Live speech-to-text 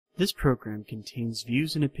This program contains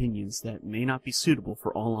views and opinions that may not be suitable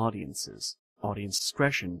for all audiences. Audience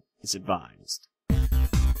discretion is advised.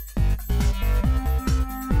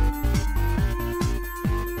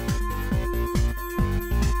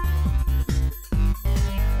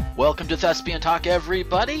 Welcome to Thespian Talk,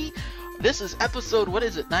 everybody. This is episode,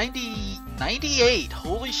 98.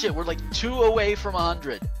 Holy shit, we're like 2 away from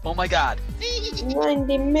 100. Oh my god.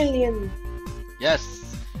 90 million. Yes.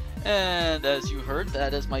 And as you heard,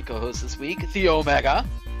 that is my co-host this week, the Omega.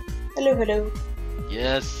 Hello, hello.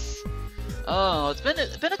 Yes. Oh, it's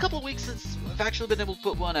been a couple of weeks since I've actually been able to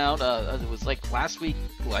put one out. It was like last week,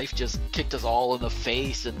 life just kicked us all in the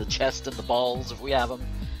face and the chest and the balls, if we have them.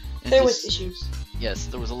 And There was issues. Yes,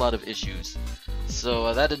 there was a lot of issues.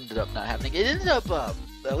 So that ended up not happening. It ended up,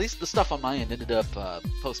 at least the stuff on my end, ended up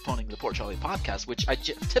postponing the Port Charlie podcast, which I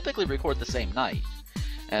typically record the same night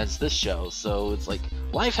as this show. So it's like,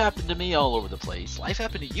 life happened to me all over the place. Life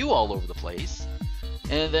happened to you all over the place.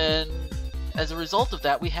 And then, as a result of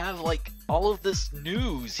that, we have, like, all of this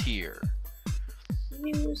news here.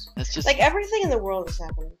 News. It's just... like, everything in the world is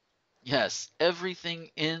happening. Yes,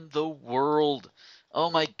 everything in the world. Oh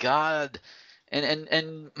my god.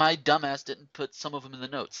 And my dumbass didn't put some of them in the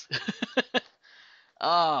notes.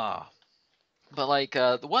 But like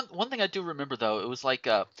the one thing I do remember though, it was like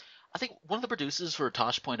I think one of the producers for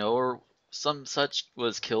Tosh.0 or some such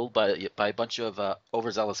was killed by a bunch of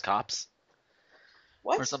overzealous cops.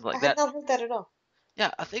 What? Or something like I that. had not heard that at all.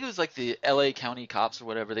 Yeah, I think it was like the LA County cops or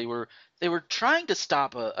whatever. They were trying to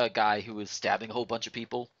stop a guy who was stabbing a whole bunch of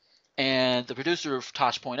people. And the producer of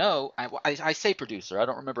Tosh.0, I say producer, I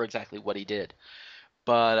don't remember exactly what he did,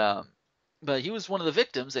 but he was one of the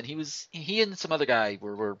victims, and he and some other guy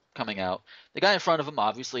were coming out. The guy in front of him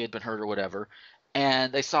obviously had been hurt or whatever,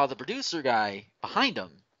 and they saw the producer guy behind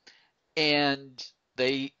him, and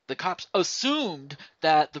the cops assumed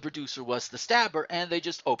that the producer was the stabber, and they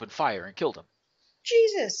just opened fire and killed him.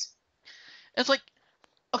 Jesus. And it's like,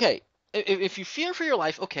 okay. If you fear for your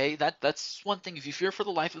life, okay, that's one thing. If you fear for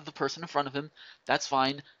the life of the person in front of him, that's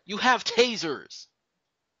fine. You have tasers.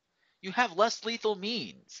 You have less lethal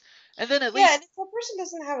means. And then at least... Yeah, and if a person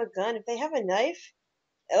doesn't have a gun, if they have a knife,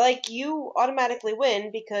 like, you automatically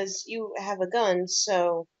win because you have a gun,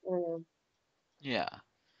 so... Yeah.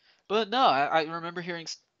 But no, I remember hearing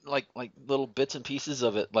like little bits and pieces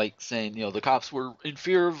of it, like saying, the cops were in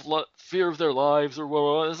fear of their lives or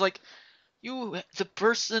whatever. It's like, the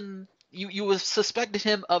person... You suspected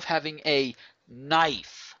him of having a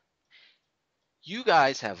knife. You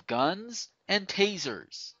guys have guns and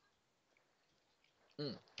tasers.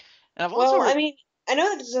 And I've also heard... I mean, I know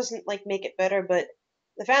that this doesn't, like, make it better, but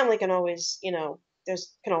the family can always,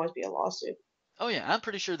 can always be a lawsuit. Oh yeah, I'm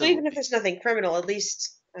pretty sure that... So even if there's nothing criminal, at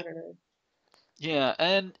least, I don't know. Yeah,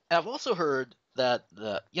 and I've also heard that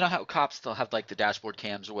how cops still have, like, the dashboard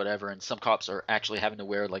cams or whatever, and some cops are actually having to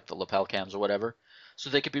wear, like, the lapel cams or whatever, so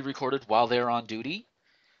they could be recorded while they're on duty,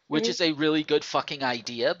 which is a really good fucking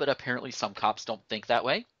idea, but apparently some cops don't think that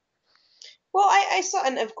way. Well, I saw,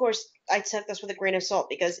 and of course, I took this with a grain of salt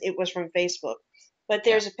because it was from Facebook, but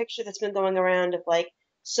there's a picture that's been going around of, like,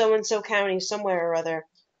 so-and-so county somewhere or other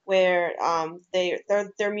where their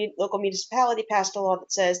local municipality passed a law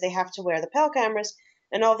that says they have to wear the lapel cameras,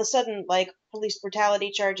 and all of a sudden, like, police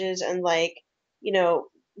brutality charges and, like,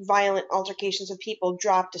 violent altercations with people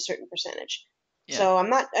dropped a certain percentage. Yeah. So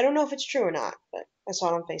I don't know if it's true or not, but I saw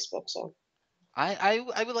it on Facebook, so. I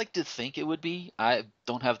would like to think it would be. I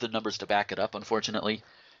don't have the numbers to back it up, unfortunately.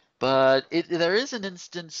 But there is an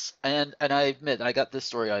instance, and I admit, I got this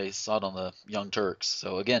story, I saw it on the Young Turks.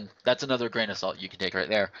 So again, that's another grain of salt you can take right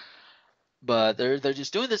there. But they're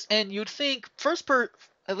just doing this, and you'd think,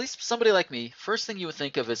 at least somebody like me, first thing you would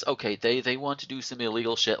think of is, okay, they want to do some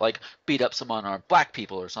illegal shit, like beat up some unarmed black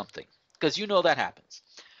people or something. Because that happens.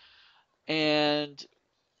 And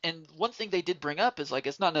one thing they did bring up is, like,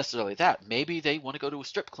 it's not necessarily that. Maybe they want to go to a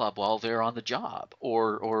strip club while they're on the job,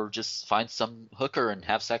 or just find some hooker and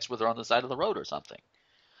have sex with her on the side of the road or something.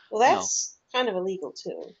 Well, that's kind of illegal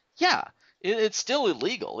too. Yeah, it's still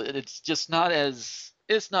illegal. It's just not as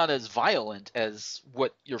violent as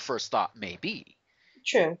what your first thought may be.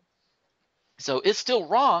 True. So it's still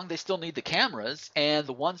wrong. They still need the cameras, and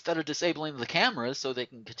the ones that are disabling the cameras so they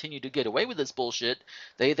can continue to get away with this bullshit,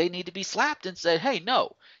 they need to be slapped and said, hey,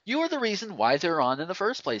 no, you are the reason why they're on in the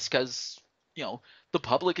first place, because, the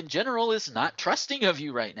public in general is not trusting of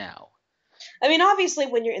you right now. I mean, obviously,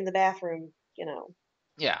 when you're in the bathroom,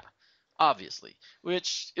 Yeah, obviously.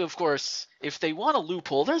 Which, of course, if they want a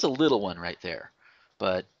loophole, there's a little one right there.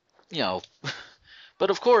 But, But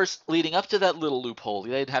of course, leading up to that little loophole,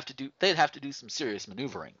 they'd have to do some serious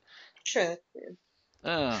maneuvering. True. Yeah.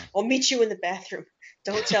 Uh, I'll meet you in the bathroom.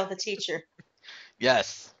 Don't tell the teacher.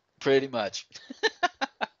 yes, pretty much.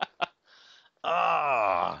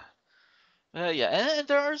 Ah, yeah, and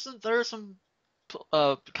there are some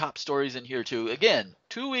cop stories in here too. Again,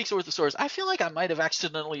 2 weeks worth of stories. I feel like I might have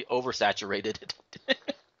accidentally oversaturated it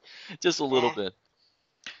just a little Eh. bit,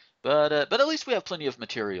 but at least we have plenty of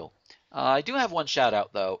material. I do have one shout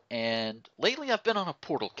out though, and lately I've been on a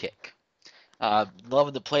Portal kick.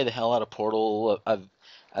 Loving to play the hell out of Portal.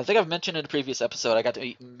 I think I've mentioned in a previous episode I got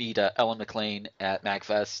to meet Ellen McLean at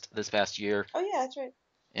MagFest this past year, Oh yeah, that's right.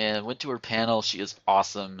 and went to her panel. She is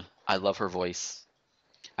awesome. I love her voice.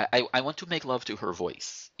 I want to make love to her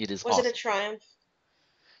voice. It is Was it a awesome. triumph?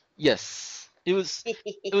 Yes, it was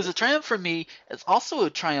a triumph for me. It's also a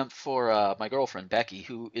triumph for my girlfriend Becky,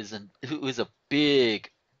 who is a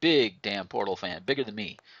big damn Portal fan, bigger than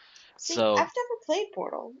me. See, I've So never played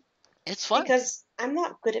Portal it's fun. because I'm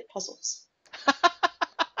not good at puzzles.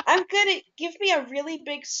 I'm good at give me a really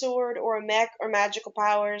big sword or a mech or magical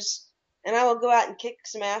powers, and I will go out and kick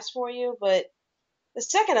some ass for you. But the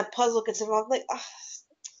second a puzzle gets involved, like, ugh,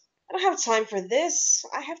 I don't have time for this.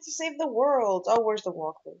 I have to save the world. Oh, where's the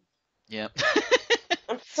walkthrough? Yeah.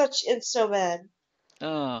 It's so bad.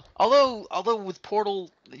 Although with Portal,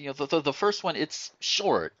 the first one, it's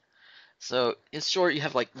short. So it's short. You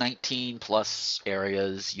have like 19 plus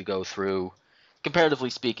areas you go through. Comparatively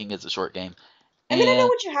speaking, it's a short game. I mean, I know And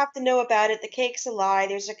what you have to know about it. The cake's a lie.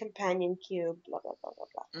 There's a companion cube. Blah blah blah blah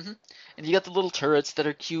blah. mhm. And you got the little turrets that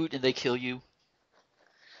are cute and they kill you.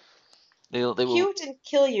 They will, Cute and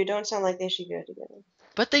kill you don't sound like they should go together.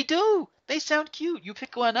 but they do. They sound cute. You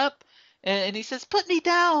pick one up, and he says, "Put me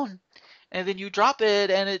down," and then you drop it,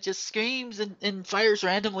 and it just screams and fires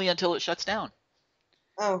randomly until it shuts down.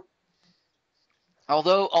 Oh,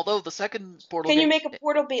 Although the second Portal can you game, make a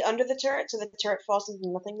portal be under the turret so the turret falls into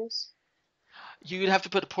nothingness? you'd have to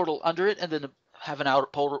put a portal under it and then have an outer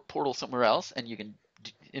portal somewhere else, and you can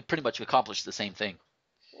pretty much accomplish the same thing.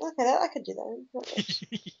 Okay, I could do that. That works.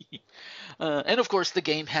 And of course, the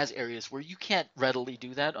game has areas where you can't readily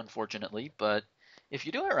do that, unfortunately. But if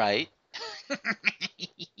you do it right,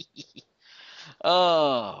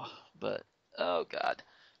 oh, but oh god.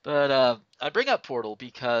 But I bring up Portal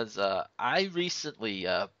because I recently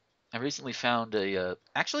found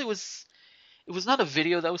actually it was not a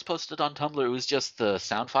video that was posted on Tumblr. It was just the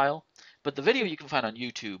sound file. But the video you can find on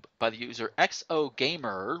YouTube by the user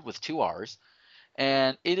XOGamer with two R's,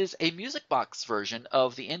 and it is a music box version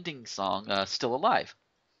of the ending song "Still Alive,"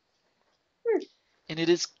 Hmm. and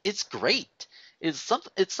it's great. It's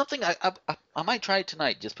something I might try it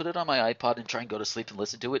tonight. Just put it on my iPod and try and go to sleep and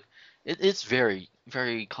listen to it. It's very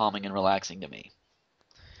very calming and relaxing to me.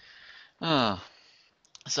 Uh,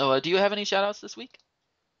 so do you have any shout outs this week?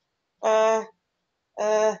 Uh,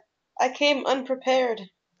 uh, I came unprepared.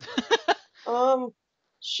 Um,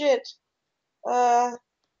 shit. Uh,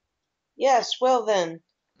 yes. Well then.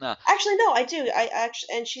 Nah. Actually, no, I do. I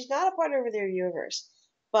actually, and she's not a part of their universe,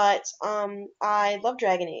 but I love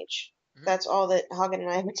Dragon Age. Mhm. That's all that Hagen and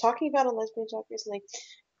I have been talking about on Lesbian Talk recently.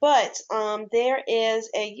 But there is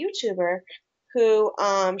a YouTuber who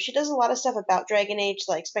she does a lot of stuff about Dragon Age,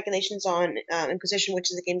 like speculations on Inquisition, which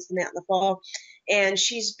is the game that's coming out in the fall, and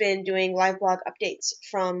she's been doing live blog updates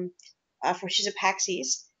from she's a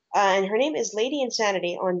Paxis, and her name is Lady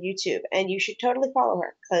Insanity on YouTube, and you should totally follow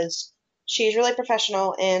her because she's really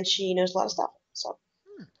professional and she knows a lot of stuff. So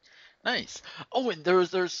Hmm, nice. Oh, and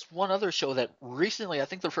there's one other show that recently, I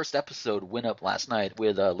think the first episode went up last night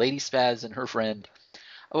with Lady Spaz and her friend.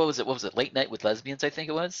 What was it? What was it? Late Night with Lesbians, I think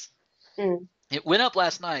it was. mm, It went up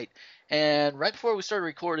last night, and right before we started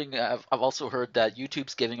recording, I've also heard that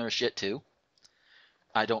YouTube's giving her shit too.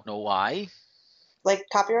 I don't know why. like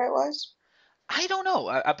copyright wise. I don't know.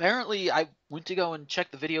 Apparently, I went to go and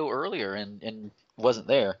check the video earlier and wasn't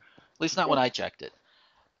there. At least not when I checked it.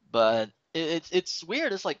 But it's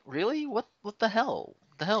weird. It's like, really? What the hell?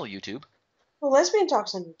 The hell, YouTube? Well, Lesbian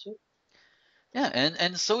Talk's on YouTube. Yeah,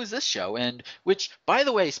 and so is this show. And which, by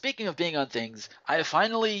the way, speaking of being on things, I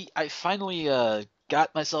finally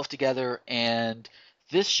got myself together, and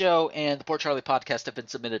this show and the Port Charlie podcast have been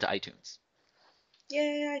submitted to iTunes.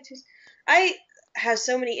 Yeah, I have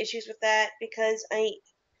so many issues with that because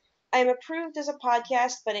I'm approved as a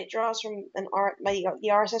podcast, but it draws from the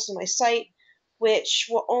RSS of my site, which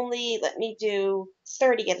will only let me do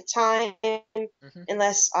 30 at a time Hmm.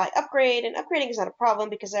 unless I upgrade. And upgrading is not a problem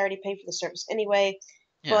because I already pay for the service anyway.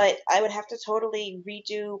 Yeah, But I would have to totally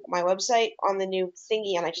redo my website on the new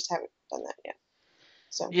thingy, and I just haven't done that yet.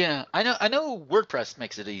 So yeah. I know WordPress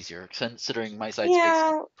makes it easier considering my site's based on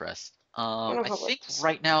yeah, WordPress. I don't I know how it think works.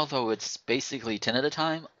 right now though it's basically 10 at a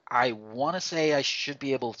time. I want to say I should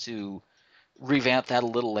be able to revamp that a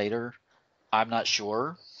little later. I'm not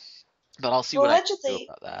sure, but I'll see Well, what I can do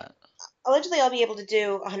about that. allegedly I'll be able to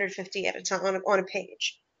do 150 at a time on a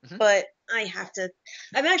page, Hmm. but I have to.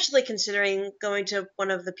 I'm actually considering going to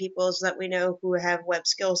one of the peoples that we know who have web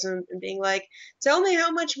skills and being like, tell me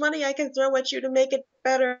how much money I can throw at you to make it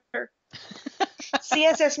better.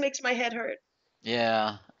 CSS makes my head hurt.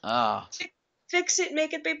 Yeah. Ah. Fix it,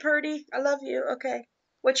 make it be pretty. I love you. Okay.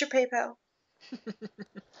 What's your PayPal?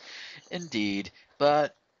 Indeed.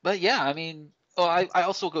 But yeah, I mean, oh, I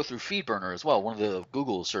also go through FeedBurner as well, one of the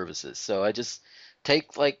Google services. So I just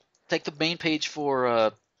take take the main page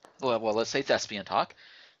for well, let's say Thespian Talk,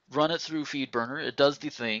 run it through FeedBurner, it does the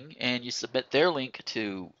thing, and you submit their link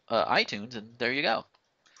to iTunes, and there you go.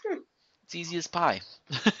 Hmm. It's easy as pie.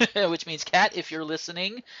 Which means, Kat, if you're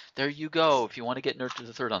listening, there you go. If you want to get Nerd to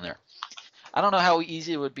the Third on there. I don't know how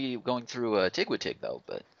easy it would be going through Tig though,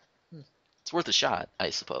 but it's worth a shot, I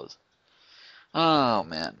suppose. Oh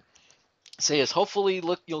man. So yes, hopefully,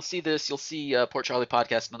 look, you'll see this. You'll see Port Charlie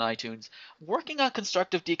podcast on iTunes. Working on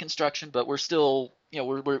constructive deconstruction, but we're still, I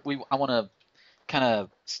want to kind of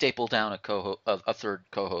staple down a third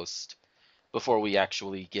co-host before we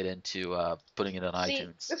actually get into putting it on See,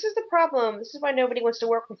 iTunes. this is the problem. This is why nobody wants to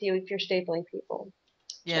work with you if you're stapling people.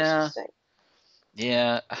 Yeah, Just saying.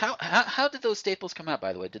 yeah. How did those staples come out,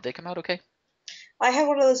 by the way? Did they come out okay? I have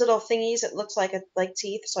one of those little thingies that looks like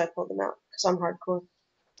teeth, so I pulled them out because I'm hardcore.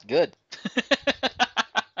 Good.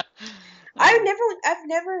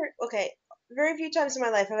 Okay, very few times in my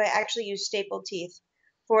life have I actually used stapled teeth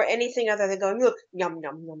for anything other than going, look, yum,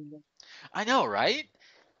 yum, yum, yum. I know, right?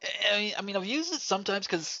 I mean, I've used it sometimes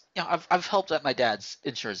because I've helped at my dad's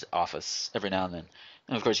insurance office every now and then,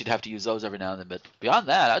 and of course you'd have to use those every now and then. But beyond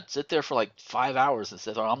that, I'd sit there for like 5 hours and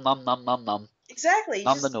sit there, nom nom nom nom Exactly.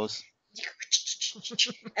 nom the nose.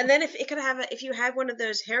 And then if you had one of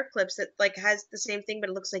those hair clips that like has the same thing but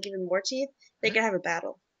it looks like even more teeth, they could have a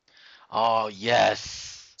battle. Oh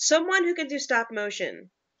yes. Someone who can do stop motion,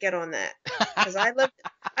 get on that. Because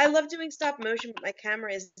I love doing stop motion, but my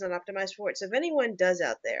camera isn't optimized for it. So if anyone does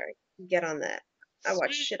out there, get on that. I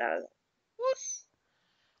watch Sweet. shit out of that. What?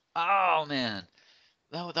 Oh man,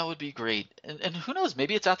 that would be great. And who knows?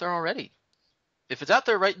 Maybe it's out there already. If it's out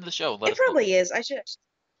there, right in the show, let It us know. probably is. I should.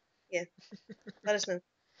 Yeah. Let us know.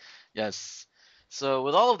 Yes. So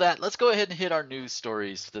with all of that, let's go ahead and hit our news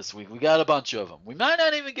stories this week. We got a bunch of them. We might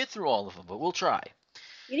not even get through all of them, but we'll try.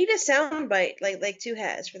 You need a sound bite like Two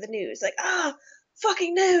has for the news. Like,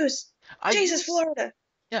 fucking news. I Jesus, used, Florida.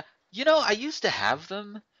 yeah, I used to have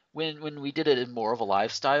them when we did it in more of a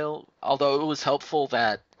lifestyle. Although it was helpful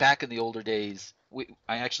that back in the older days,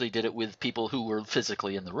 I actually did it with people who were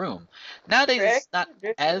physically in the room. Nowadays, it's not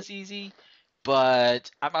as easy,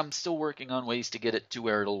 but I'm still working on ways to get it to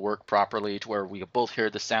where it'll work properly, to where we can both hear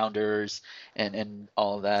the sounders and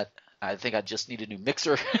all of that. I think I just need a new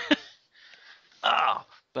mixer. Ah,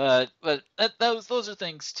 but those are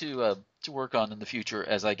things to work on in the future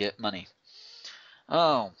as I get money.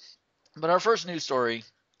 Oh, but our first news story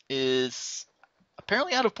is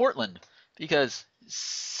apparently out of Portland because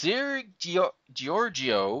Sir Giorgio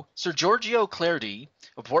Clardy,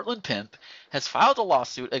 a Portland pimp, has filed a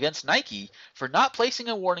lawsuit against Nike for not placing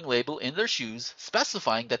a warning label in their shoes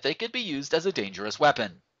specifying that they could be used as a dangerous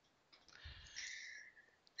weapon.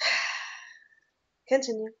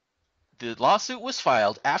 Continue. The lawsuit was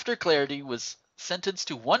filed after Clardy was sentenced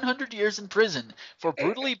to 100 years in prison for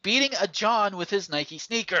brutally beating a John with his Nike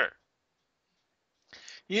sneaker.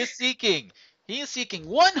 He is seeking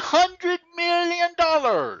 $100 million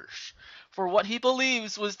for what he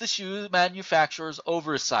believes was the shoe manufacturer's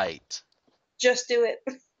oversight. Just do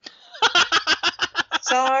it.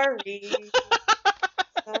 Sorry.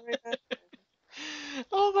 Sorry about that.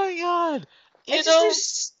 Oh my god.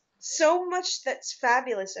 There's so much that's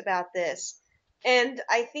fabulous about this. And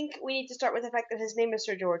I think we need to start with the fact that his name is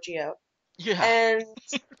Sir Giorgio. Yeah. And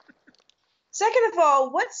second of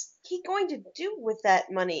all, what's he going to do with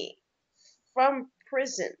that money from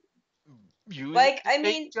prison? You Like, I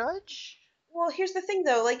mean, judge? well, here's the thing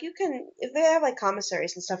though, like you can, if they have like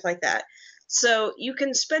commissaries and stuff like that, so you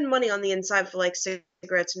can spend money on the inside for like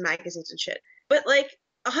cigarettes and magazines and shit. But like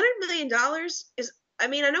 $100 million is, I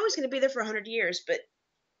mean, I know he's going to be there for 100 years, but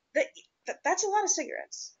that's a lot of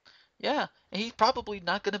cigarettes. Yeah, and he's probably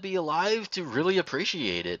not going to be alive to really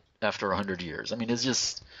appreciate it after 100 years. I mean,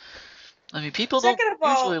 people don't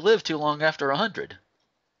usually live too long after 100.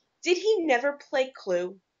 Did he never play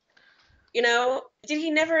Clue? Did he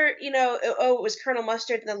never, it was Colonel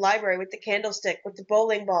Mustard in the library with the candlestick, with the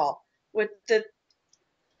bowling ball, with the,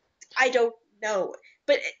 I don't know.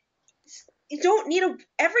 But You don't need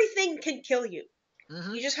everything can kill you.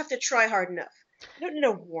 Hmm. You just have to try hard enough. You don't need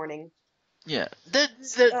a warning. Yeah,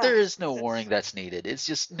 there is no warning That's that's needed. It's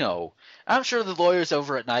just no. I'm sure the lawyers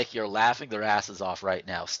over at Nike are laughing their asses off right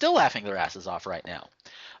now. Still laughing their asses off right now.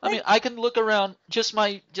 I mean, like I can look around just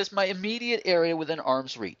my immediate area within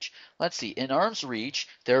arm's reach. Let's see. In arm's reach,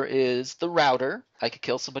 there is the router. I could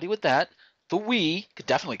kill somebody with that. The Wii could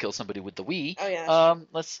definitely kill somebody with the Wii. oh yeah, that's true.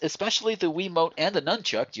 Let's especially the Wiimote and the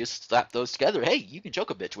nunchuck. Just slap those together. Hey, you can choke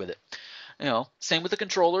a bitch with it. Same with the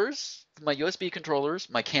controllers, my USB controllers,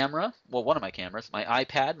 my camera, well, one of my cameras, my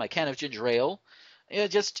iPad, my can of ginger ale, yeah,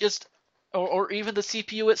 or even the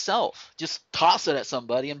CPU itself. Just toss it at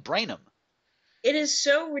somebody and brain them. It is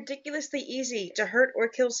so ridiculously easy to hurt or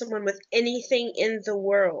kill someone with anything in the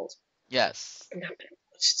world. Yes.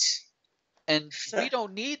 And we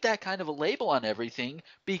don't need that kind of a label on everything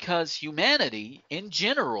because humanity, in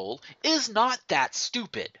general, is not that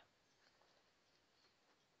stupid.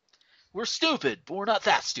 We're stupid, but we're not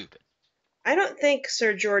that stupid. I don't think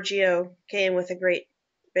Sir Giorgio came with a great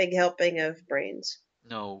big helping of brains.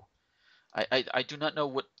 No. I do not know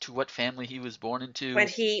what family he was born When into.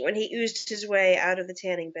 he oozed his way out of the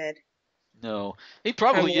tanning bed. No, he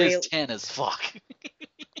From probably is real tan as fuck.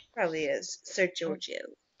 Probably is. Sir Giorgio.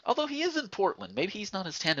 Although he is in Portland, maybe he's not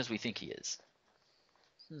as tan as we think he is.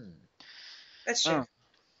 That's true. Oh.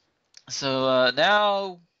 So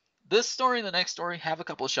now, this story and the next story, have a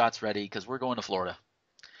couple of shots ready because we're going to Florida.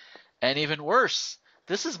 And even worse,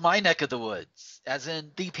 this is my neck of the woods, as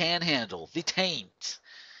in the Panhandle, the Taint.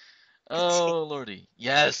 Oh lordy,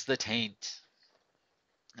 yes, the Taint.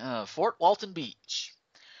 Fort Walton Beach.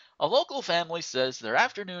 A local family says their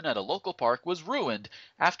afternoon at a local park was ruined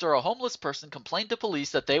after a homeless person complained to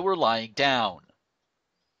police that they were lying down.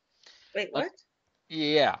 Wait, what?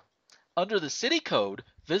 Yeah. Under the city code,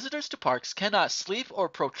 visitors to parks cannot sleep or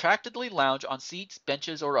protractedly lounge on seats,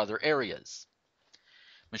 benches, or other areas.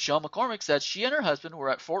 Michelle McCormick said she and her husband were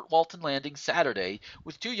at Fort Walton Landing Saturday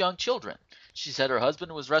with two young children. She said her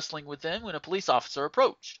husband was wrestling with them when a police officer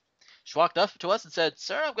approached. She walked up to us and said,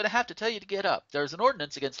 "Sir, I'm going to have to tell you to get up. There's an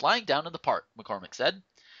ordinance against lying down in the park," McCormick said.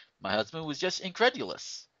 My husband was just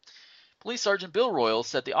incredulous. Police Sergeant Bill Royal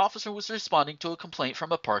said the officer was responding to a complaint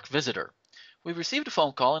from a park visitor. "We received a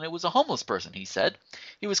phone call and it was a homeless person," he said.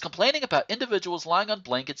 "He was complaining about individuals lying on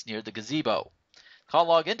blankets near the gazebo." Call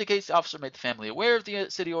log indicates the officer made the family aware of the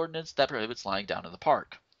city ordinance that prohibits lying down in the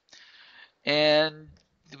park. And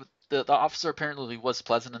the officer apparently was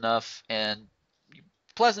pleasant enough, and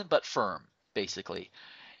pleasant but firm, basically.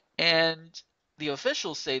 And the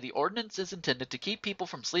officials say the ordinance is intended to keep people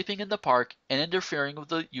from sleeping in the park and interfering with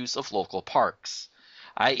the use of local parks.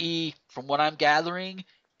 I.e., from what I'm gathering,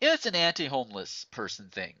 it's an anti-homeless person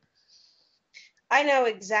thing. I know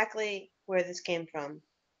exactly where this came from.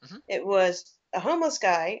 Mm-hmm. It was a homeless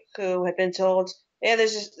guy who had been told, "Yeah,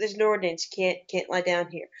 there's an ordinance. You can't lie down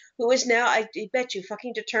here." Who is now, I bet you,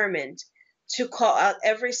 fucking determined to call out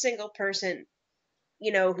every single person,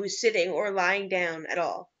 who's sitting or lying down at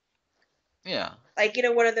all. Yeah. Like,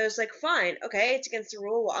 one of those, like, fine, okay, it's against the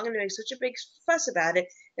rule. Well, I'm going to make such a big fuss about it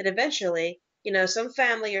that eventually, some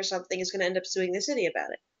family or something is going to end up suing the city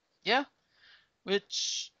about it. Yeah.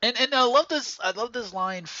 Which and I love this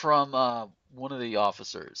line from one of the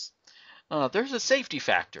officers. There's a safety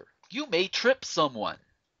factor. You may trip someone.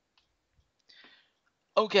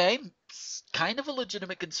 Okay, it's kind of a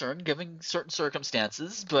legitimate concern given certain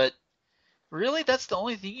circumstances, but really that's the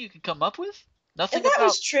only thing you can come up with? If Nothing that about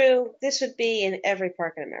was true, this would be in every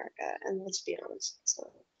park in America, and let's be honest. So.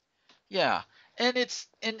 yeah. And it's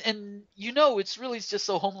really just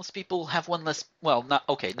so homeless people have one less, well, not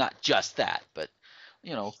just that, but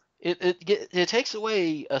it takes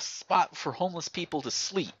away a spot for homeless people to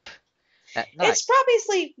sleep at night. It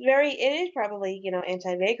is probably,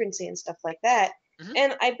 anti-vagrancy and stuff like that. Hmm.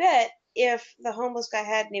 And I bet if the homeless guy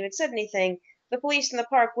hadn't even said anything, the police in the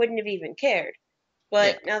park wouldn't have even cared.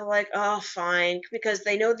 Yeah. But now they're like, oh, fine, because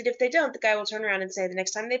they know that if they don't, the guy will turn around and say the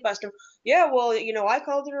next time they bust him, "Yeah, well, I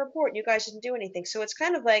called it a report and you guys didn't do anything." So it's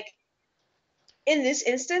kind of like, in this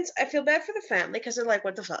instance, I feel bad for the family because they're like,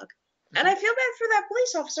 what the fuck? And Hmm. I feel bad for that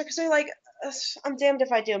police officer because they're like, I'm damned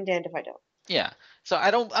if I do, I'm damned if I don't. Yeah. So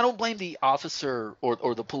I don't blame the officer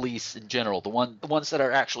or the police in general, the ones that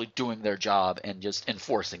are actually doing their job and just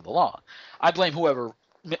enforcing the law. I blame whoever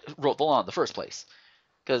wrote the law in the first place,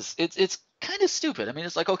 because it's kind of stupid. I mean,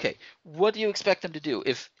 it's like, okay, what do you expect them to do?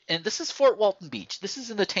 And this is Fort Walton Beach. This is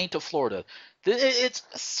in the taint of Florida. It's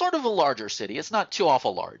sort of a larger city. It's not too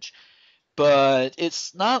awful large, but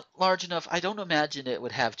it's not large enough. I don't imagine it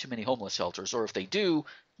would have too many homeless shelters, or if they do,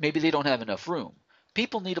 maybe they don't have enough room.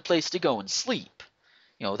 People need a place to go and sleep.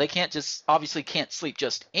 They obviously can't sleep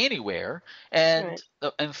just anywhere, and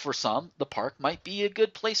Right. and for some, the park might be a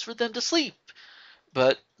good place for them to sleep.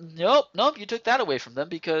 But nope, you took that away from them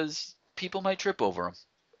because people might trip over them.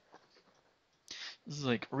 It's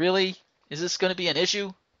like, really? Is this going to be an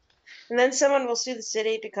issue? And then someone will sue the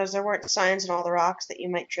city because there weren't signs on all the rocks that you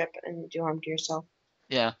might trip and do harm to yourself.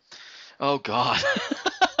 Yeah. Oh God.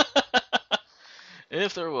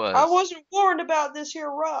 If there I was. wasn't warned about this here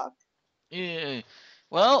rock. Yeah.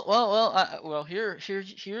 Well.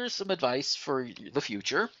 Here's some advice for the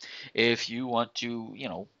future. If you want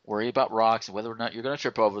to, worry about rocks and whether or not you're going to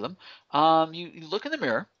trip over them, you look in the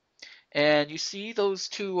mirror and you see those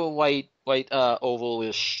two white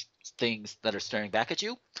oval-ish things that are staring back at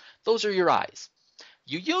you. Those are your eyes.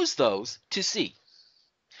 You use those to see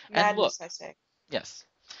and look. Madness, I say. Yes,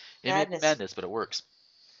 it may be Madness. madness, but it works.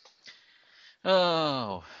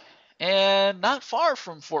 Oh, and not far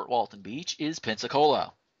from Fort Walton Beach is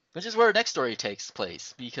Pensacola, which is where our next story takes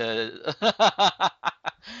place because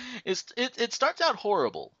it starts out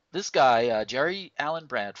horrible. This guy, Jerry Allen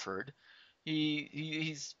Bradford,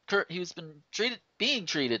 he's been being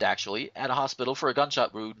treated actually at a hospital for a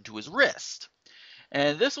gunshot wound to his wrist.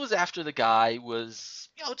 And this was after the guy was,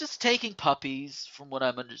 just taking puppies. From what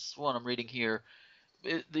I'm reading here,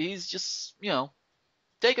 he's just,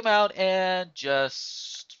 take him out and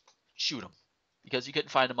just shoot him because you couldn't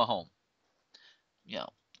find him a home.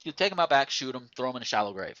 You take him out back, shoot him, throw him in a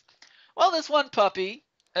shallow grave. Well, this one puppy,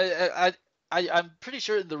 I'm pretty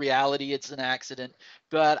sure in the reality it's an accident,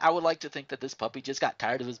 but I would like to think that this puppy just got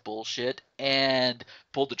tired of his bullshit and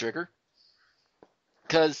pulled the trigger.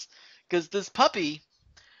 Because this puppy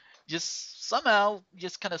just somehow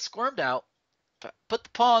just kind of squirmed out, put the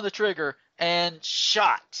paw on the trigger, and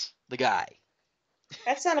shot the guy.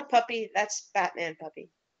 That's not a puppy. That's Batman puppy.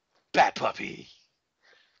 Bat puppy.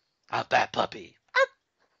 A bat puppy.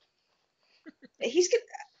 He's good.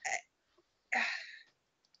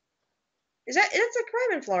 That's a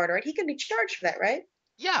crime in Florida, right? He can be charged for that, right?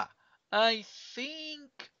 Yeah, I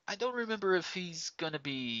don't remember if he's gonna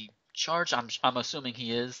be charged. I'm assuming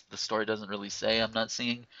he is. The story doesn't really say. I'm not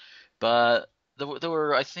seeing, but there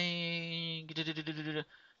were I think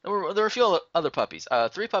there were a few other puppies.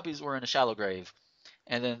 Three puppies were in a shallow grave,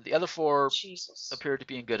 and then the other four Jesus. appeared to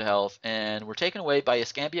be in good health and were taken away by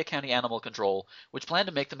Escambia County Animal Control, which planned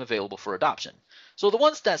to make them available for adoption. So the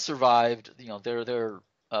ones that survived, they're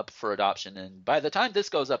up for adoption, and by the time this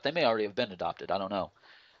goes up, they may already have been adopted. I don't know.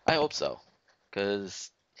 I hope so, because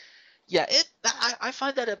yeah, I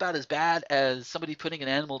find that about as bad as somebody putting an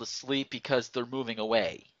animal to sleep because they're moving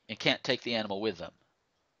away and can't take the animal with them.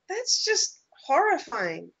 That's just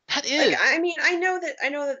horrifying. That Like, is. I mean, I know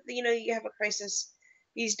that you have a crisis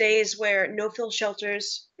these days where no kill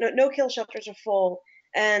shelters are full,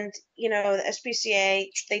 and the SPCA,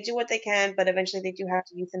 they do what they can, but eventually they do have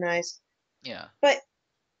to euthanize. Yeah. But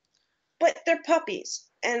they're puppies,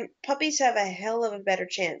 and puppies have a hell of a better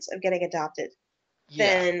chance of getting adopted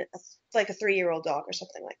Yeah. than like a 3-year-old dog or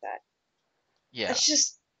something like that. Yeah. It's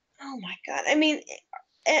just, oh my God. I mean,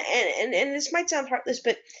 and this might sound heartless,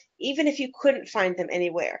 but even if you couldn't find them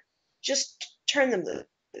anywhere, just turn them loose.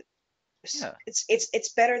 Yeah.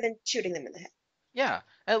 It's better than shooting them in the head. Yeah.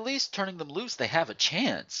 At least turning them loose, they have a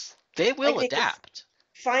chance. They Like will they could adapt.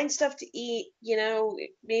 find stuff to eat,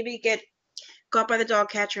 maybe get caught by the dog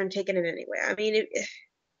catcher and taken it anywhere. I mean,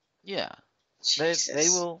 Yeah. They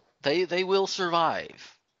Jesus. will they will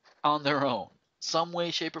survive on their own, some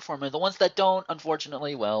way, shape, or form. And the ones that don't,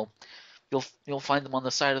 unfortunately, well, you'll find them on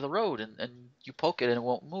the side of the road, and you poke it and it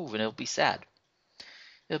won't move, and it'll be sad.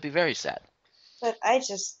 It'll be very sad. But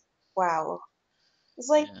wow. It's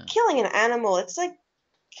like Yeah. killing an animal. It's like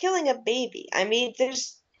killing a baby. I mean,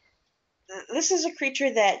 this is a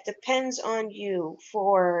creature that depends on you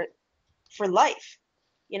for life.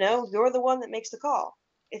 You're the one that makes the call.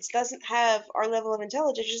 It doesn't have our level of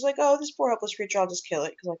intelligence. It's just like, oh, this poor helpless creature, I'll just kill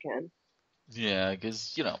it because I can. Yeah,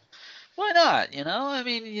 because why not? I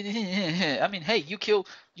mean, hey, you kill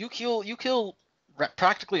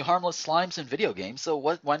practically harmless slimes in video games. So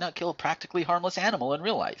what? Why not kill a practically harmless animal in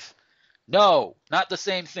real life? No, not the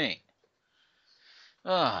same thing.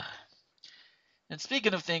 Ah. And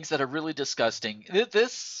speaking of things that are really disgusting,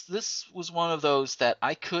 this was one of those that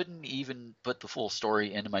I couldn't even put the full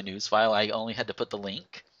story into my news file. I only had to put the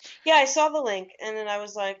link. Yeah, I saw the link, and then I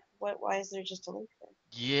was like, what? Why is there just a link there?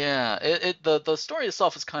 Yeah, the story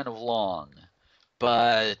itself is kind of long,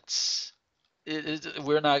 but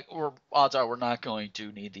odds are we're not going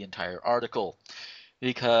to need the entire article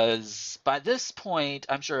because by this point,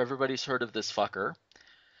 I'm sure everybody's heard of this fucker,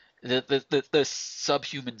 this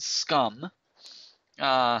subhuman scum.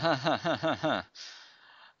 Uh,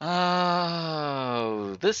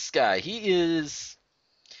 Oh, this guy. He is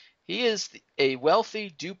a wealthy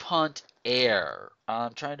DuPont heir.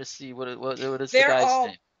 I'm trying to see what is the They're guy's name. all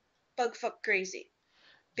bugfuck crazy.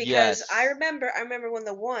 Because Yes. I remember when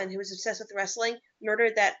the one who was obsessed with wrestling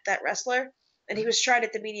murdered that wrestler, and he Mhm. was tried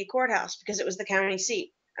at the media courthouse because it was the county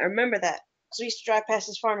seat. I remember that. So we used to drive past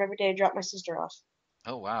his farm every day to drop my sister off.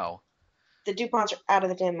 Oh wow. The DuPonts are out of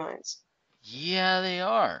the damn minds. Yeah, they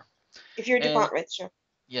are. If you're a And DuPont, right, sure.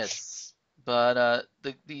 yes, but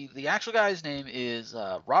the actual guy's name is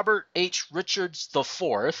Robert H. Richards the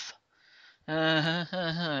Fourth.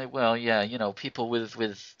 Well, yeah, people with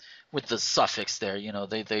the suffix there,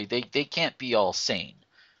 they can't be all sane.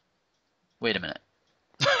 Wait a minute.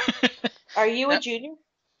 Are you a No, junior?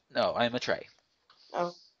 no, I'm a Trey.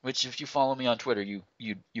 Oh. Which, if you follow me on Twitter, you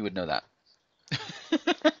would know that.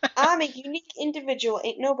 I'm a unique individual.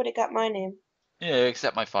 Ain't nobody got my name. Yeah,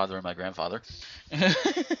 except my father and my grandfather. No,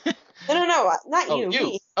 no, no, not Oh, you, you.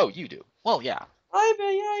 me. Oh, you do. Well, yeah. I'm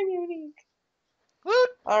unique. Woot.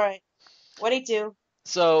 All right. What'd he do?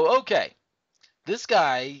 So, okay, this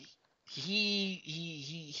guy,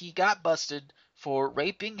 he got busted for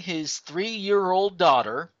raping his 3-year-old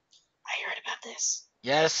daughter. I heard about this.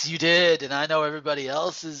 Yes, you did, and I know everybody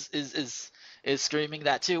else is screaming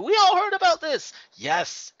that too. We all heard about this.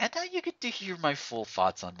 Yes, and now you get to hear my full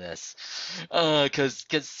thoughts on this. Cause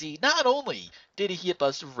see, not only did he get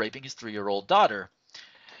busted for raping his 3-year-old daughter,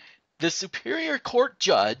 the Superior Court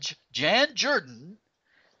judge Jan Jordan,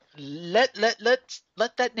 let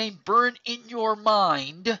that name burn in your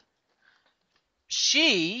mind.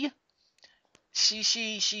 She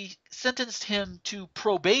she sentenced him to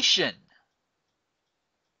probation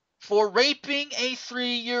for raping a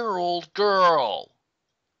 3-year-old girl.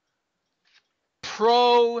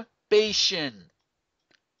 Probation.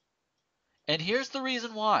 And here's the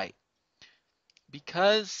reason why.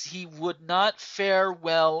 Because he would not fare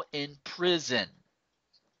well in prison.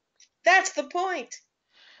 That's the point.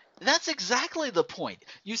 That's exactly the point.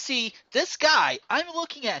 You see, this guy, I'm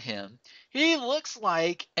looking at him. He looks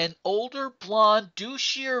like an older, blonde,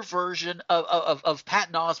 douchier version of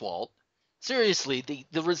Patton Oswalt. Seriously,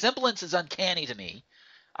 the resemblance is uncanny to me.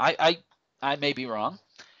 I may be wrong.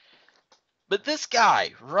 But this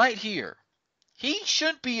guy right here, he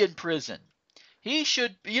should be in prison. He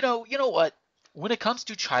should, you know what? When it comes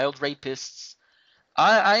to child rapists,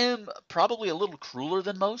 I am probably a little crueler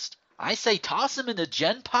than most. I say toss him in a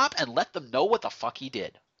gen pop and let them know what the fuck he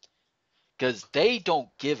did. Because they don't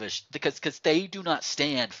give a because they do not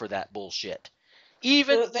stand for that bullshit.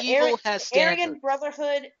 Even evil has The Aryan standards.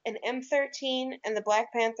 Brotherhood and M13 and the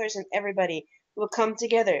Black Panthers and everybody will come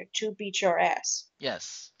together to beat your ass.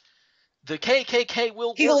 Yes. The KKK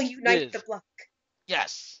will He will work unite the with. block.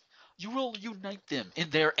 Yes. You will unite them in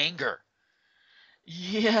their anger.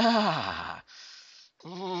 Yeah.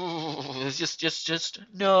 Ooh, it's just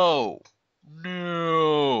no.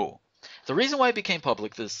 No. The reason why it became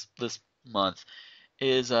public this month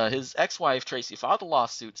is his ex-wife Tracy filed a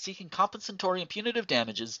lawsuit seeking compensatory and punitive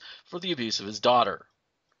damages for the abuse of his daughter.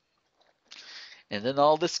 And then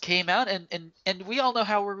all this came out, and we all know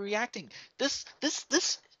how we're reacting. This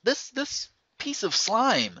piece of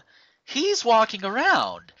slime, he's walking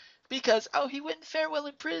around because he wouldn't fare well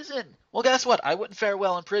in prison. Well, guess what? I wouldn't fare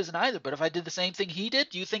well in prison either. But if I did the same thing he did,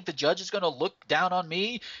 do you think the judge is going to look down on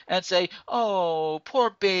me and say, "Oh, poor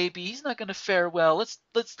baby, he's not going to fare well. Let's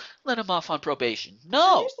let him off on probation"? So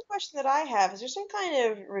No. here's the question that I have: is there some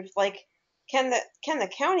kind of like, can the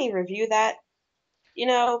county review that? You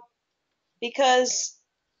know, because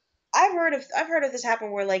I've heard of this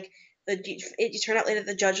happen where like it turned out later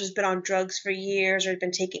the judge has been on drugs for years or had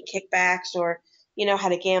been taking kickbacks or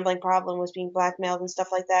had a gambling problem, was being blackmailed and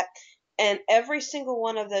stuff like that. And every single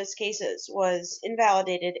one of those cases was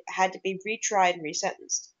invalidated, had to be retried and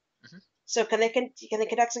resentenced. Mhm. So can they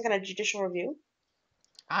conduct some kind of judicial review?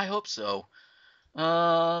 I hope so.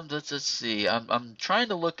 Let's see. I'm trying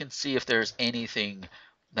to look and see if there's anything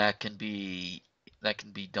that can be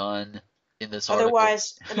done in this article.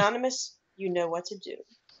 Otherwise, anonymous, you know what to do.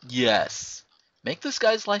 Yes. Make this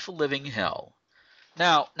guy's life a living hell.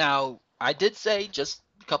 Now, I did say just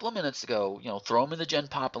a couple of minutes ago, throw him in the gen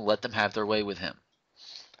pop and let them have their way with him.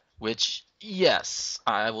 Which, yes,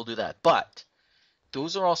 I will do that. But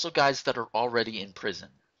those are also guys that are already in prison.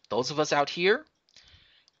 Those of us out here,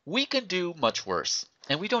 we can do much worse,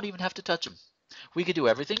 and we don't even have to touch him. We could do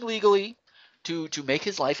everything legally to make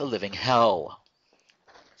his life a living hell.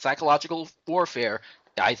 Psychological warfare,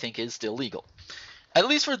 I think, is still legal. At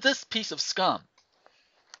least for this piece of scum.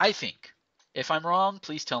 I think. If I'm wrong,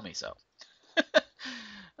 please tell me so.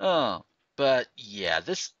 Oh, but yeah,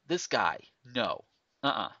 this guy, no.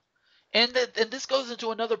 Uh-uh. And this goes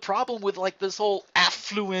into another problem with like this whole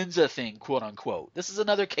affluenza thing, quote unquote. This is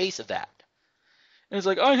another case of that. And it's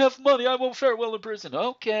like, I have money, I won't fare well in prison.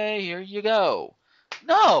 Okay, here you go.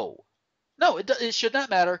 No, no, it should not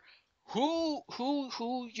matter who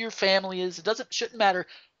your family is. It shouldn't matter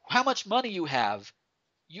how much money you have.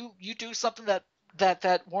 You do something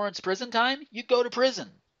that warrants prison time, you go to prison.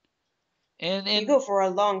 You And go for a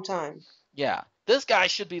long time. yeah, this guy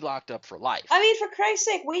should be locked up for life. I mean, for Christ's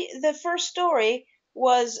sake, the first story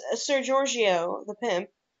was Sir Giorgio, the pimp,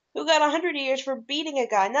 who got 100 years for beating a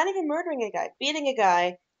guy, not even murdering a guy, beating a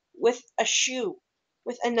guy with a shoe,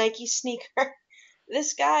 with a Nike sneaker.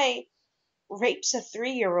 This guy rapes a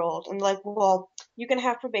 3-year-old, and like, well, you can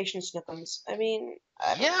have probation, Snookums. I mean,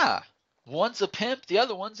 I don't know. Yeah, one's a pimp, the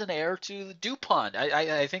other one's an heir to DuPont.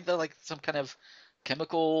 I think they're like some kind of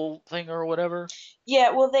chemical thing or whatever.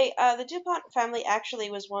 Yeah, well, the DuPont family actually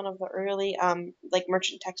was one of the early like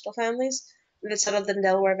merchant textile families that settled in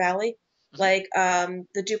Delaware Valley. Mhm. Like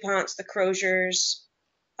the DuPonts, the Croziers,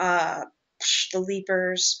 uh, the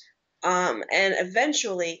Leapers, and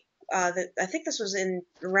eventually, I think this was in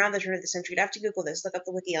around the turn of the century. You'd have to Google this, look up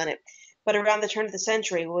the wiki on it. But around the turn of the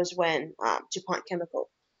century was when DuPont Chemical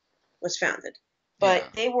was founded. But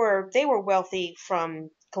Yeah, they were wealthy from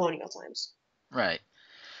colonial times. right.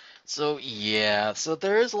 So yeah, so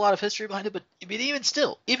there is a lot of history behind it, but even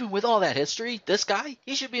still, even with all that history, this guy,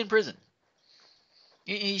 he should be in prison.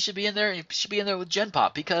 He should be in there. He should be in there with Gen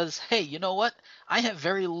Pop because, hey, you know what? I have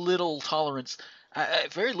very little tolerance,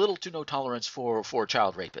 very little to no tolerance for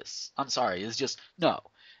child rapists. I'm sorry, it's just no.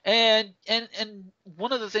 And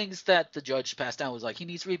one of the things that the judge passed down was like he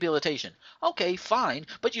needs rehabilitation. Okay, fine,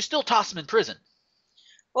 but you still toss him in prison.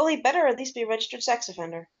 Well, he better at least be a registered sex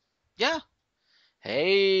offender. Yeah.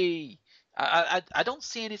 Hey, I don't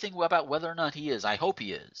see anything about whether or not he is. I hope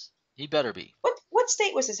he is. He better be. What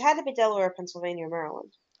state was this? Had to be Delaware, Pennsylvania, or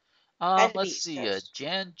Maryland. Had to be Let's East see. Coast.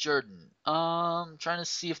 Jan Jordan. Trying to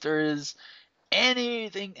see if there is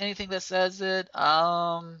anything that says it.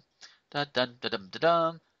 Dun dun dun dun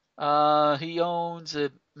dun. Dun. He owns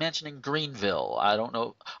a mansion in Greenville. I don't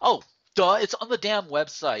know. Oh, duh! It's on the damn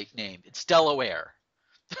website name. It's Delaware.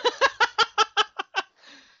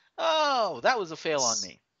 Oh, that was a fail on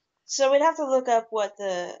me. So we'd have to look up what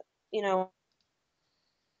you know,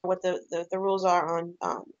 what the rules are on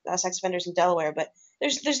sex offenders in Delaware, but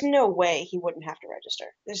there's no way he wouldn't have to register.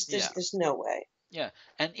 There's there's Yeah, there's no way. yeah.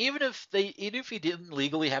 And even if he didn't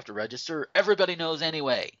legally have to register, everybody knows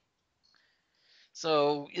anyway.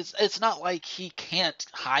 So it's not like he can't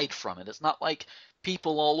hide from it. It's not like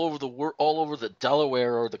people all over the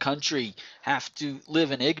Delaware or the country have to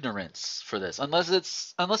live in ignorance for this, unless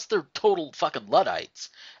they're total fucking luddites.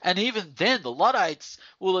 And even then, the luddites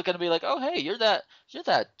will look at and be like, "Oh, hey, you're that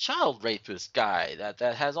child rapist guy that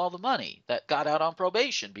has all the money that got out on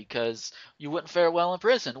probation because you wouldn't fare well in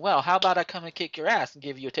prison. Well, how about I come and kick your ass and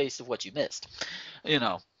give you a taste of what you missed, you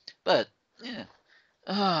know?" But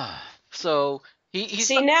yeah. So he's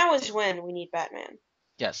See, not. now is when we need Batman.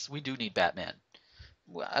 Yes, we do need Batman.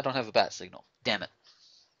 Well, I don't have a bat signal. Damn it.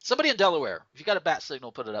 Somebody in Delaware, if you got a bat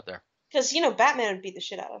signal, put it up there. Because Batman would beat the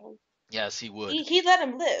shit out of him. Yes, he would. He let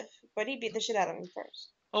him live, but he beat the shit out of him first.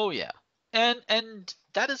 Oh yeah, and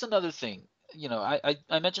that is another thing.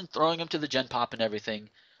 I mentioned throwing him to the Gen Pop and everything.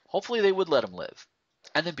 Hopefully they would let him live,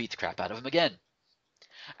 and then beat the crap out of him again,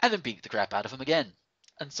 and then beat the crap out of him again,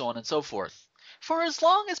 and so on and so forth, for as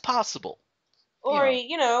long as possible. You Or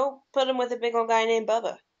know. put him with a big old guy named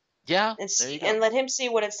Bubba, Yeah, and there you see go. and let him see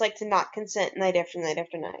what it's like to not consent night after night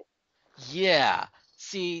after night. Yeah.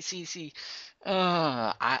 See.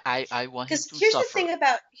 I want him Because to here's the suffer.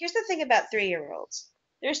 thing about 3-year-olds.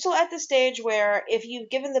 They're still at the stage where if you've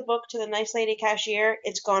given the book to the nice lady cashier,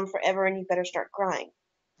 it's gone forever, and you better start crying.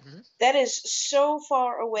 Hmm. That is so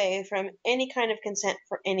far away from any kind of consent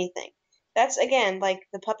for anything. That's again like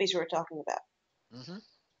the puppies we were talking about. Hmm.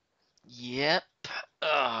 Yep.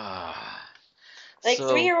 Uh, Like three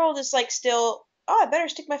so. year old is like still, oh, I better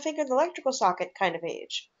stick my finger in the electrical socket kind of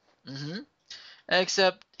age. Hmm.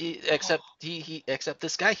 Except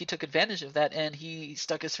this guy, he took advantage of that and he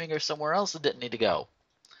stuck his finger somewhere else that didn't need to go.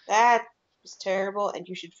 That is terrible, and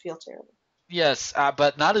you should feel terrible. Yes,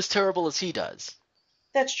 but not as terrible as he does.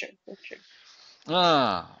 That's true. That's true.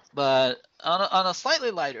 But on a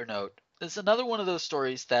slightly lighter note, it's another one of those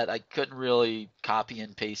stories that I couldn't really copy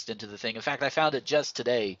and paste into the thing. In fact, I found it just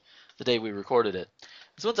today, the day we recorded it.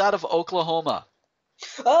 This one's out of Oklahoma.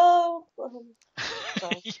 Oh,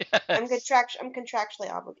 sorry. I'm Yes.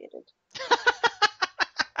 contractually obligated.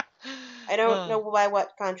 I don't Uh, know by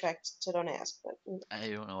what contract, so don't ask. But I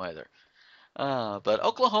don't know either. But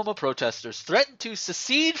Oklahoma protesters threaten to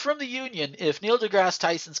secede from the Union if Neil deGrasse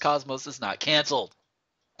Tyson's Cosmos is not canceled.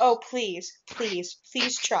 Oh, please, please,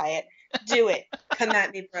 please try it. Do it. Come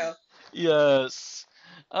at me, bro. Yes.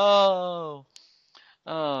 Oh.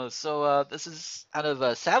 So this is out of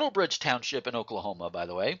Saddlebridge Township in Oklahoma, by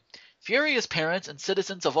the way. Furious parents and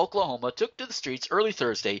citizens of Oklahoma took to the streets early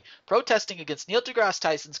Thursday, protesting against Neil deGrasse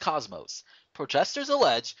Tyson's Cosmos. Protesters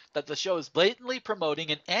allege that the show is blatantly promoting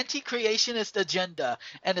an anti-creationist agenda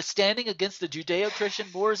and is standing against the Judeo-Christian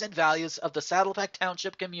mores and values of the Saddleback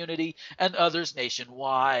Township community and others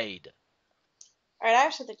nationwide. All right, I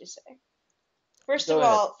have something to say. First Go of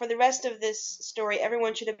ahead. all, for the rest of this story,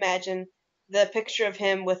 everyone should imagine the picture of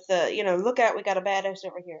him with the, look out, we got a badass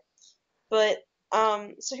over here. But,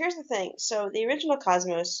 so here's the thing. So the original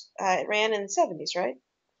Cosmos ran in the 70s, right?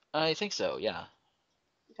 I think so, yeah.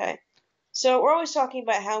 Okay. So we're always talking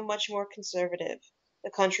about how much more conservative the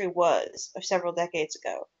country was of several decades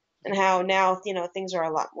ago, and how now, things are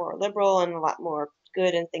a lot more liberal and a lot more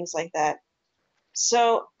good and things like that.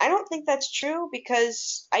 So I don't think that's true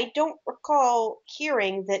because I don't recall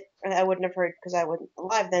hearing that, and I wouldn't have heard because I wasn't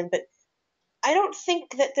alive then, but I don't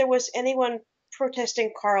think that there was anyone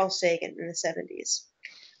protesting Carl Sagan in the 70s.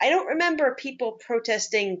 I don't remember people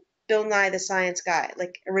protesting Bill Nye the Science Guy,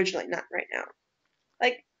 like originally, not right now.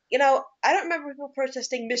 Like, I don't remember people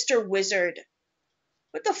protesting Mr. Wizard.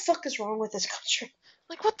 What the fuck is wrong with this country?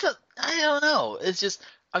 Like what the? I don't know. It's just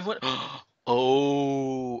I went.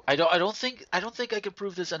 Oh, I don't think I could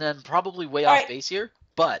prove this, and I'm probably way All off right, base here.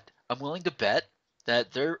 But I'm willing to bet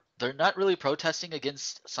that they're not really protesting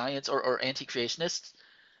against science or anti-creationists.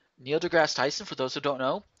 Neil deGrasse Tyson, for those who don't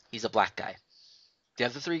know, he's a black guy. The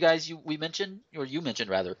other three guys we mentioned, or you mentioned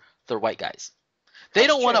rather, they're white guys. They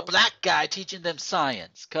that's don't want a true. black guy teaching them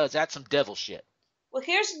science, cause that's some devil shit. Well,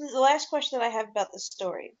 here's the last question that I have about this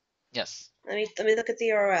story. Yes. Let me look at the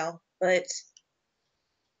URL. But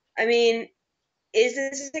I mean, is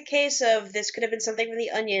this a case of this could have been something from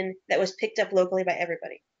the Onion that was picked up locally by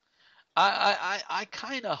everybody? I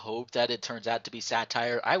kind of hope that it turns out to be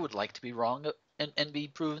satire. I would like to be wrong and be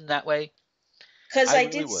proven that way. Because I I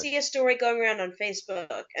really did would. see a story going around on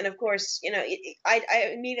Facebook, and of course,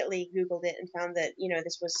 I immediately Googled it and found that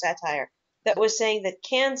this was satire that was saying that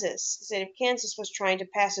said if Kansas was trying to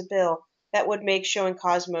pass a bill that would make showing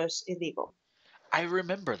Cosmos illegal, I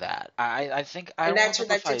remember that. I think I and don't that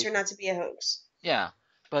remember if did I turn out to be a hoax. yeah,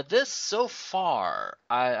 but this so far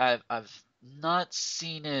I've not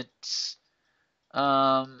seen it.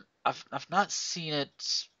 I've not seen it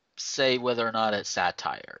say whether or not it's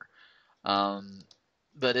satire. Um,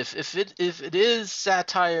 but if it is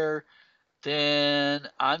satire, then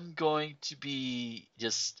I'm going to be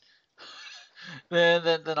just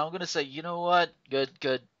then I'm gonna say, you know what? Good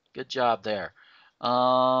job there.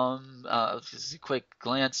 Just a quick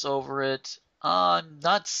glance over it. I'm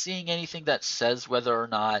not seeing anything that says whether or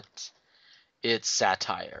not it's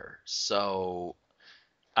satire, so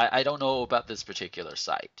I don't know about this particular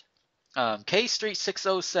site.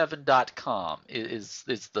 KStreet607.com is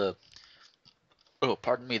the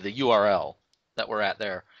pardon me, the URL that we're at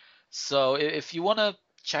there. So if you want to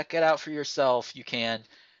check it out for yourself, you can.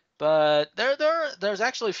 But there's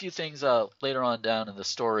actually a few things later on down in the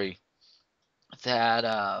story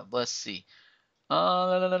that let's see.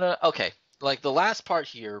 Okay, like the last part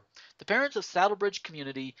here, the parents of Saddlebridge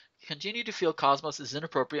community continue to feel Cosmos is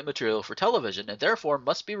inappropriate material for television and therefore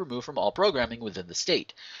must be removed from all programming within the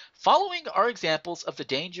state. Following are examples of the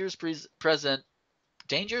dangers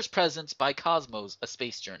presents by Cosmos: A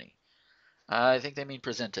Space Journey. I think they mean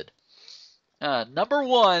presented. Number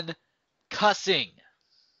one, cussing.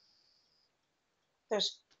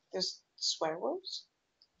 There's swear words.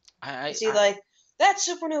 I, Is he I, like that's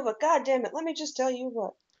supernova? God damn it! Let me just tell you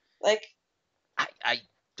what. Like, I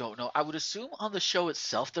don't know. I would assume on the show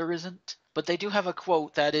itself there isn't, but they do have a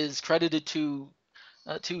quote that is credited to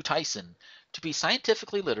Tyson. To be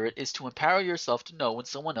scientifically literate is to empower yourself to know when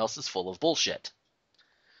someone else is full of bullshit.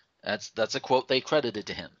 That's a quote they credited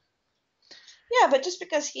to him. yeah, but just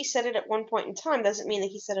because he said it at one point in time doesn't mean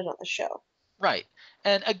that he said it on the show. Right.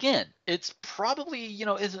 And again, it's probably,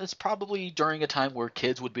 it's probably during a time where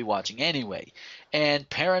kids would be watching anyway. And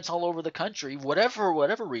parents all over the country, whatever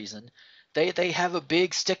reason, they have a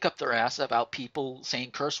big stick up their ass about people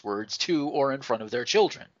saying curse words to or in front of their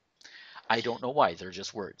children. I don't know why, they're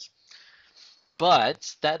just words.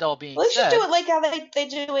 But that all being Well, they should do said, it like how they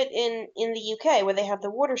do it in the UK, where they have the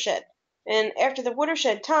watershed. And after the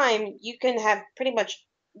watershed time, you can have pretty much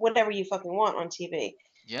whatever you fucking want on TV.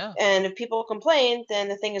 yeah. And if people complain, then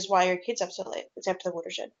the thing is, why are your kids up so late? It's after the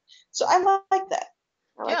watershed. So I like that.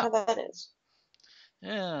 I like Yeah. how that is.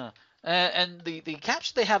 Yeah. And the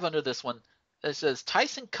caption they have under this one, it says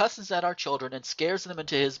Tyson cusses at our children and scares them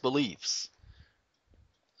into his beliefs.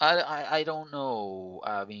 I don't know.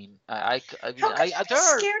 I mean, How could you be there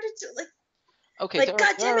are scared of like okay like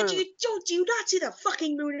God damn there it, are do you not see the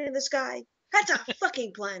fucking moon in the sky? That's a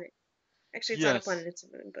fucking planet. Actually, it's not a yes planet, it's a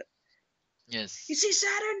moon, but you yes see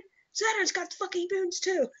Saturn? Saturn's got fucking moons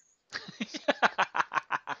too.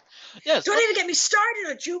 yes. Don't even get me started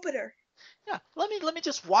on Jupiter. Yeah, let me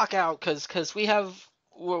just walk out because we have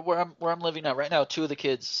where I'm living now right now. Two of the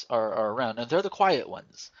kids are around and they're the quiet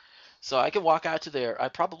ones, so I can walk out to there. I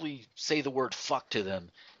probably say the word fuck to them,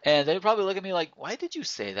 and they probably look at me like, "Why did you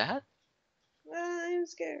say that?" I'm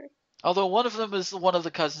scared. Although one of them is one of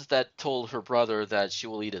the cousins that told her brother that she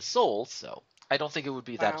will eat his soul, so I don't think it would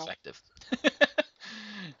be that Wow. effective.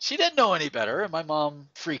 She didn't know any better, and my mom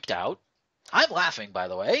freaked out. I'm laughing, by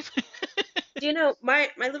the way. Do you know my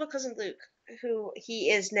little cousin Luke, who he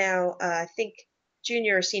is now, I think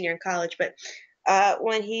junior or senior in college, but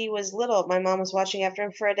when he was little, my mom was watching after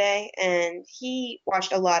him for a day, and he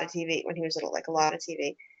watched a lot of TV when he was little, like a lot of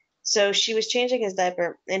TV. So she was changing his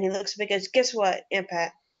diaper, and he looks at me and goes, "Guess what, Aunt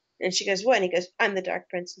Pat?" And she goes, "What?" And he goes, "I'm the Dark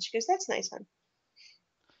Prince." And she goes, "That's nice, hon."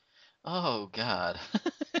 Oh God.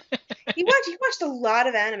 He watched a lot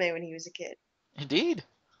of anime when he was a kid. Indeed.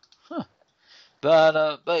 Huh.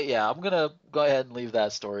 But yeah, I'm gonna go ahead and leave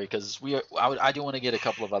that story because I do want to get a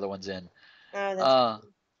couple of other ones in. Oh, that's Uh,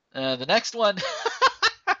 fine. the next one,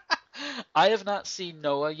 I have not seen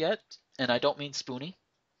Noah yet, and I don't mean Spoonie.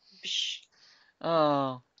 Psh.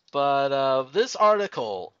 Uh, but this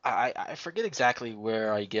article, I forget exactly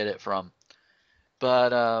where I get it from, but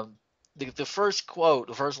the first quote,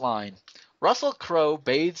 the first line, Russell Crowe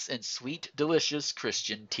bathes in sweet, delicious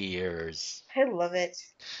Christian tears. I love it.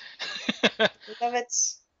 Love it.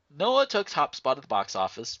 Noah took top spot at the box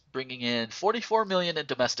office, bringing in 44 million in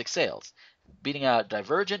domestic sales, beating out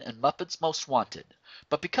Divergent and Muppets Most Wanted.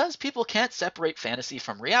 But because people can't separate fantasy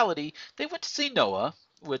from reality, they went to see Noah,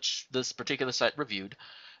 which this particular site reviewed,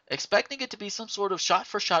 expecting it to be some sort of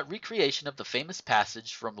shot-for-shot recreation of the famous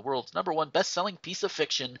passage from the world's #1 best-selling piece of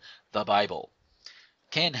fiction, the Bible.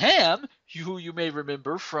 Ken Ham, who you may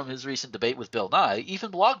remember from his recent debate with Bill Nye,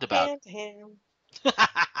 even blogged about Ham to ham. it.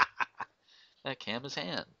 That Cam is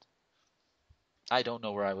hand. I don't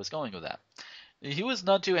know where I was going with that. He was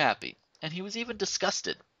none too happy, and he was even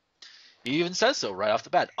disgusted. He even says so right off the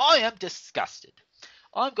bat. I am disgusted.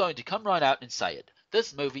 I'm going to come right out and say it.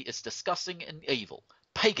 This movie is disgusting and evil.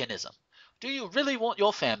 Paganism. Do you really want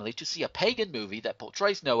your family to see a pagan movie that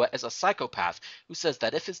portrays Noah as a psychopath who says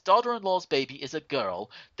that if his daughter-in-law's baby is a girl,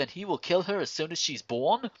 then he will kill her as soon as she's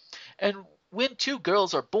born? And when two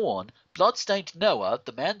girls are born, blood-stained Noah,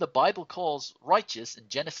 the man the Bible calls righteous in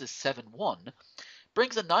Genesis 7:1,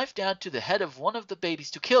 brings a knife down to the head of one of the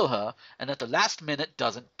babies to kill her, and at the last minute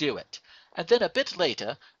doesn't do it. And then a bit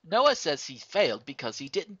later, Noah says he failed because he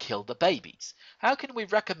didn't kill the babies. How can we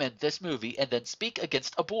recommend this movie and then speak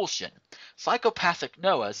against abortion? Psychopathic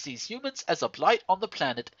Noah sees humans as a blight on the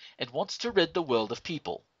planet and wants to rid the world of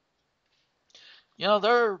people. You know,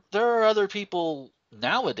 there are other people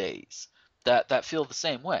nowadays that feel the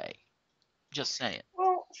same way. Just saying.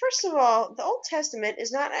 Well, first of all, the Old Testament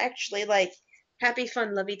is not actually like happy,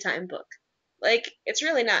 fun, lovey time book. Like, it's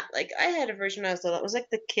really not. Like, I had a version when I was little. It was like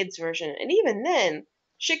the kids' version, and even then,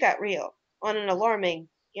 shit got real on an alarming,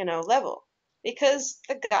 level. Because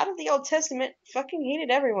the God of the Old Testament fucking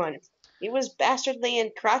hated everyone. He was bastardly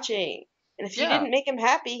and crotchety, and if you Yeah, didn't make him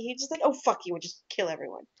happy, he just like, oh fuck you, would just kill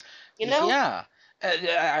everyone. You know? yeah.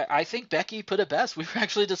 I think Becky put it best. We were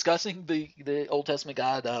actually discussing the Old Testament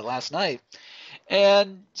God last night,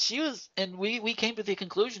 and we came to the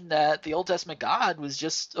conclusion that the Old Testament God was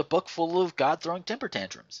just a book full of God throwing temper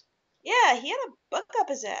tantrums. Yeah, he had a book up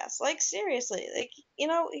his ass. Like seriously, like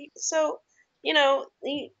so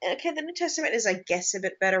okay, the New Testament is, I guess, a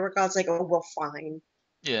bit better. Where God's like, oh well, fine,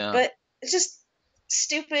 Yeah. but it's just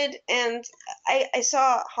stupid. And I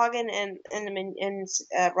saw Hagen and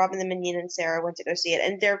Robin the Minion and Sarah went to go see it,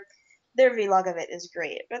 and their vlog of it is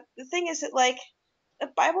great. But the thing is that like the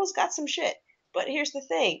Bible's got some shit. But here's the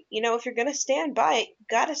thing, if you're gonna stand by it, you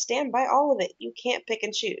gotta stand by all of it. You can't pick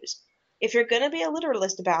and choose. If you're gonna be a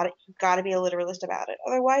literalist about it, you gotta be a literalist about it.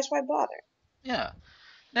 Otherwise, why bother? Yeah.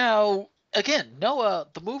 Now, again, Noah,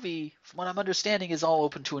 the movie, from what I'm understanding, is all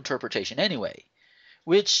open to interpretation anyway.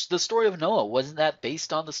 Which the story of Noah wasn't that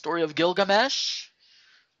based on the story of Gilgamesh,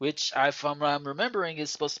 which, from what I'm remembering, is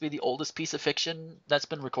supposed to be the oldest piece of fiction that's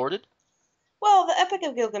been recorded. Well, the Epic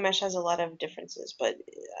of Gilgamesh has a lot of differences, but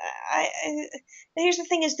here's the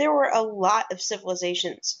thing: is there were a lot of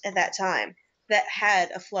civilizations at that time that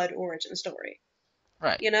had a flood origin story.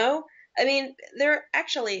 Right. You know? I mean, there are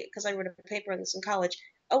actually, because I wrote a paper on this in college,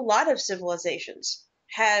 a lot of civilizations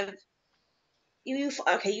have you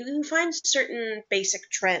find certain basic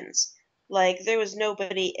trends. Like there was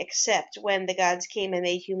nobody except when the gods came and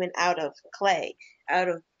made human out of clay, out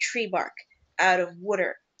of tree bark, out of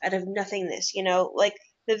water, out of nothingness, like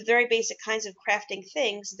the very basic kinds of crafting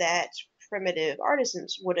things that primitive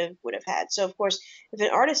artisans would have had. So of course, if an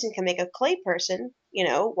artisan can make a clay person,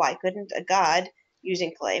 why couldn't a god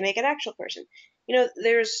using clay make an actual person?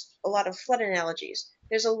 There's a lot of flood analogies.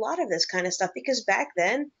 There's a lot of this kind of stuff because back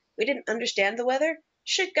then we didn't understand the weather.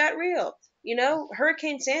 Shit got real.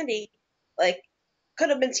 Hurricane Sandy, like, could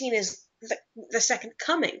have been seen as the second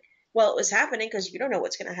coming while it was happening because you don't know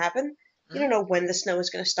what's going to happen. You don't Mhm. know when the snow is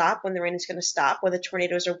going to stop, when the rain is going to stop, when the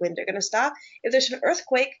tornadoes or wind are going to stop. If there's an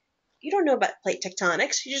earthquake, you don't know about plate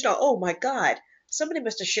tectonics. You just know, oh my God, somebody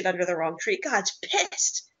must have shit under the wrong tree. God's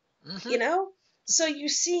pissed. you Mhm. know so you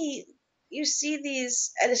see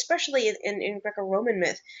these, and especially in Greco-Roman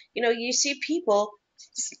myth, you see people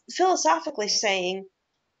philosophically saying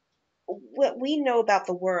what we know about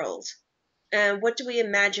the world and what do we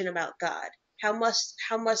imagine about God. How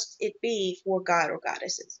must it be for God or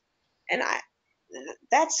goddesses? And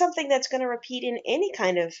that's something that's going to repeat in any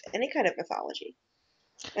kind of mythology.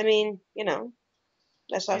 I mean,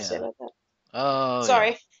 that's what I have to say Yeah. about that. Oh yeah.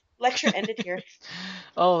 Sorry, lecture ended here.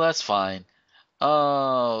 Oh, that's fine.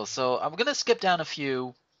 Oh, so I'm gonna skip down a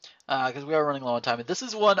few because we are running low on time. And this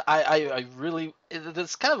is one I really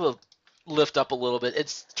it's kind of a lift up a little bit.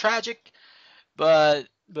 It's tragic, but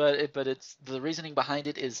it's the reasoning behind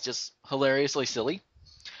it is just hilariously silly.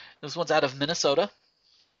 This one's out of Minnesota.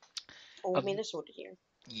 Oh, A, Minnesota here.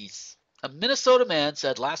 yes. A Minnesota man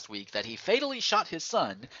said last week that he fatally shot his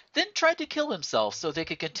son, then tried to kill himself so they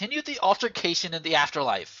could continue the altercation in the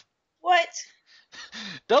afterlife. What?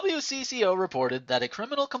 WCCO reported that a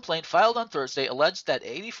criminal complaint filed on Thursday alleged that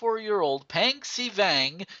 84-year-old Pang Si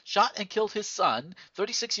Vang shot and killed his son,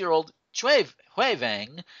 36-year-old Hui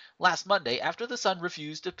Vang, last Monday after the son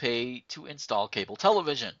refused to pay to install cable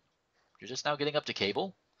television. You're just now getting up to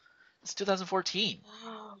cable? It's 2014.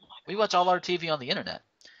 Oh my We watch all our gosh. TV on the internet.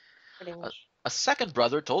 Pretty A, much. a second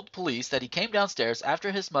brother told police that he came downstairs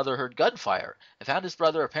after his mother heard gunfire and found his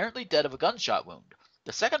brother apparently dead of a gunshot wound.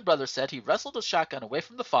 The second brother said he wrestled a shotgun away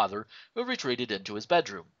from the father, who retreated into his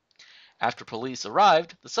bedroom. After police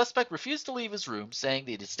arrived, the suspect refused to leave his room, saying that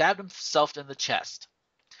he had stabbed himself in the chest.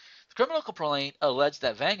 The criminal complaint alleged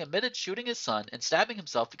that Vang admitted shooting his son and stabbing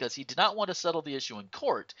himself because he did not want to settle the issue in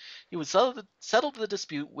court. He would settle the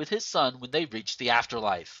dispute with his son when they reached the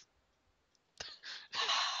afterlife.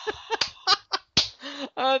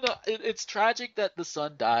 No, it's tragic that the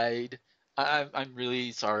son died. I'm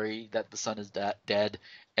really sorry that the son is dead,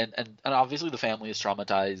 and obviously the family is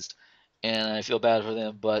traumatized, and I feel bad for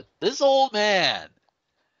them. But this old man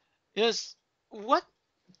is what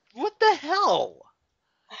what the hell?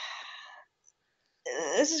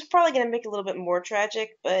 This is probably going to make it a little bit more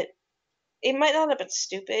tragic, but it might not have been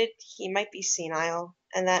stupid. He might be senile,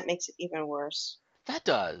 and that makes it even worse. That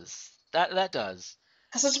does that does.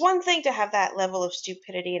 Because it's one thing to have that level of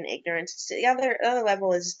stupidity and ignorance. The other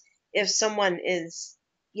level is if someone is,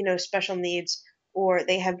 special needs or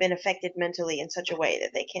they have been affected mentally in such a way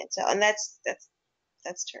that they can't tell, and that's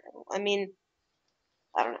terrible. I mean,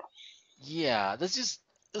 I don't know. Yeah, that's just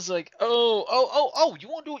it's like oh you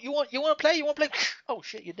want to do you want to play oh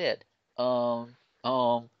shit you're dead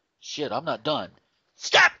um shit I'm not done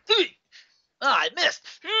stop. I missed.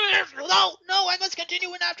 No, no, I must continue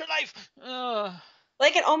in afterlife.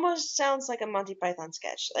 Like it almost sounds like a Monty Python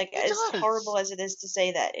sketch. Like It as horrible does. as it is to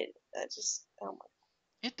say that, it just oh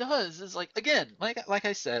my. It does. It's like again, like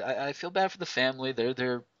I said, I feel bad for the family.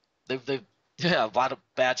 They've yeah, a lot of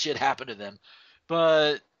bad shit happened to them,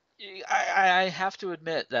 but I have to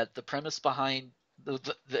admit that the premise behind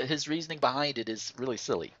his reasoning behind it is really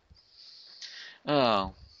silly.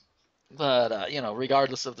 Oh, but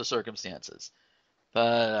regardless of the circumstances.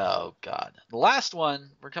 But oh god, the last one.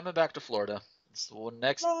 We're coming back to Florida. It's the one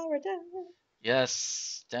next. Florida.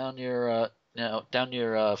 Yes, down near down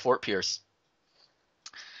near Fort Pierce.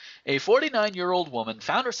 A 49-year-old woman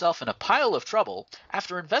found herself in a pile of trouble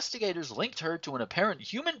after investigators linked her to an apparent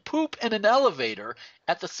human poop in an elevator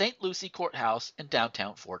at the St. Lucie courthouse in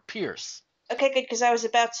downtown Fort Pierce. Okay, good, because I was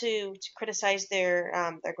about to criticize their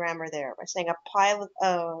grammar there by saying a pile of.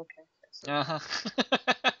 Oh, okay. So, Uh-huh.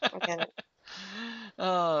 I get it.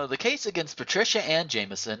 The case against Patricia Ann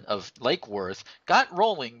Jameson of Lake Worth got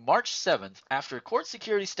rolling March 7th after court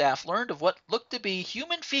security staff learned of what looked to be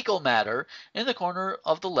human fecal matter in the corner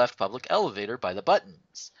of the left public elevator by the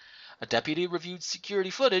buttons. A deputy reviewed security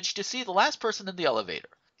footage to see the last person in the elevator.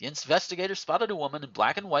 The investigator spotted a woman in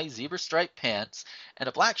black and white zebra-striped pants and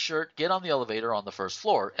a black shirt get on the elevator on the first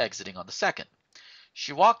floor, exiting on the second.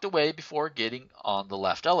 She walked away before getting on the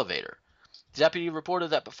left elevator. The deputy reported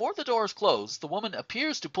that before the doors closed, the woman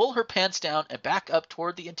appears to pull her pants down and back up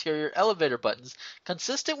toward the interior elevator buttons,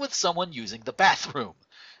 consistent with someone using the bathroom.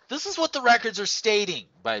 This is what the records are stating,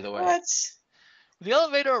 by the way. What? When the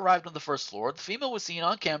elevator arrived on the first floor, the female was seen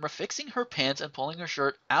on camera fixing her pants and pulling her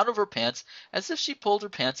shirt out of her pants as if she pulled her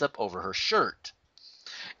pants up over her shirt.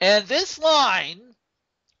 And this line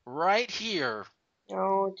right here,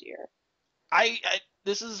 Oh dear.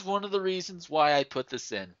 this is one of the reasons why I put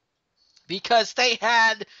this in. Because they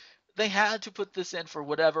had to put this in for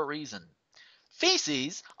whatever reason.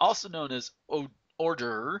 Feces, also known as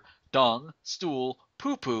ordure, dung, stool,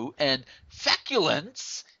 poo-poo, and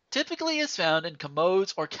feculence, typically is found in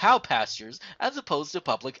commodes or cow pastures as opposed to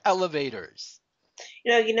public elevators.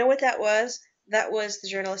 You know what that was? That was the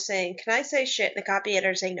journalist saying, "Can I say shit?" And the copy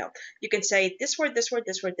editor saying, "No, you can say this word, this word,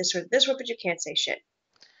 this word, this word, this word, but you can't say shit."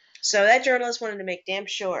 So that journalist wanted to make damn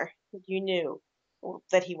sure that you knew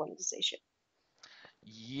that he wanted to say shit.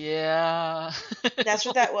 Yeah. That's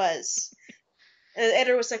what that was. And the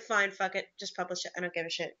editor was like, "Fine, fuck it, just publish it. I don't give a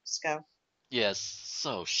shit. Just go." Yes,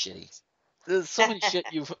 so shitty. There's so many shit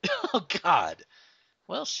you've... Oh, God.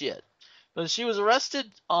 Well, shit. But she was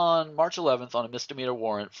arrested on March 11th on a misdemeanor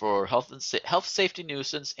warrant for health safety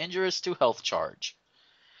nuisance, injurious to health charge.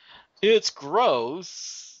 It's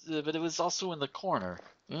gross, but it was also in the corner.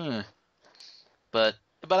 But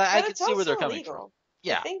I can see where they're coming from.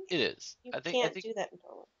 Yeah, it is. I think do that in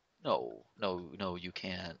Poland. No, you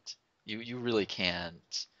can't. You really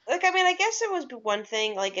can't. Like, I mean, I guess it would be one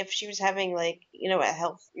thing, like, if she was having, like, a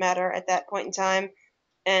health matter at that point in time,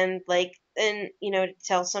 and, like, then, to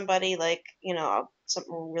tell somebody, like,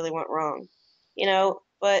 something really went wrong,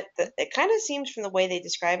 but it kind of seems from the way they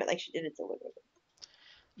describe it like she did it deliberately.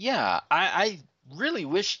 Yeah, I really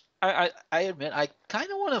wish, I admit, I kind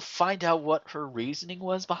of want to find out what her reasoning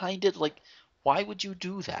was behind it. Like, why would you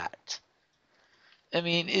do that? I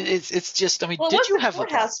mean, it's just, I mean, Well, did you the have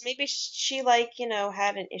courthouse? Maybe she, like,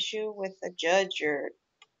 had an issue with a judge or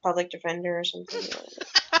public defender or something.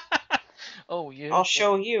 Oh, yeah. I'll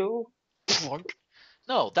show you.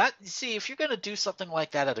 No, see, if you're going to do something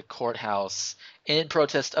like that at a courthouse in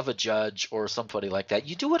protest of a judge or somebody like that,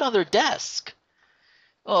 you do it on their desk.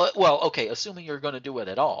 Well, okay, assuming you're going to do it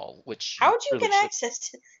at all, which... How would you really get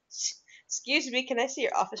access to... Excuse me, can I see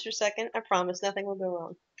your office for a second? I promise nothing will go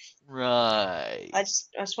wrong. Right. I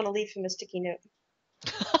just want to leave him a sticky note.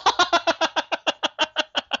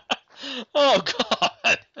 Oh,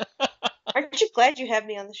 God. Aren't you glad you have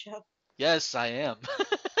me on the show? Yes, I am.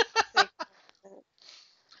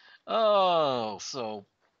 Oh, so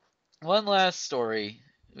one last story.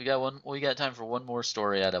 We got time for one more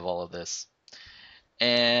story out of all of this.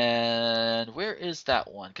 And where is that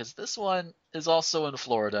one? Because this one is also in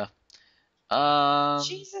Florida.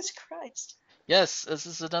 Jesus Christ. Yes, this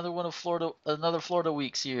is another one of Florida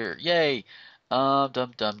weeks here. Yay.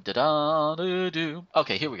 Okay,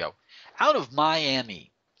 here we go. Out of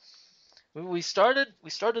Miami. We started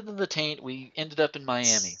in the taint, we ended up in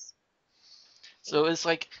Miami. So it's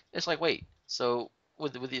like wait. So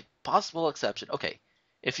with the possible exception, okay,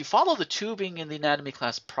 if you follow the tubing in the anatomy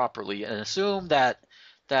class properly and assume that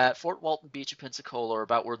Fort Walton Beach and Pensacola are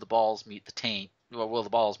about where the balls meet the taint, or where the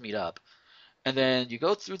balls meet up, and then you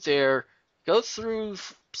go through there, go through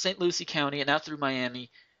St. Lucie County and out through Miami,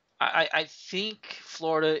 I think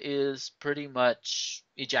Florida is pretty much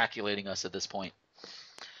ejaculating us at this point.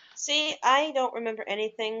 See, I don't remember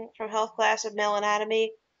anything from health class of male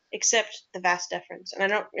anatomy except the vas deferens, and I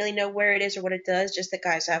don't really know where it is or what it does, just that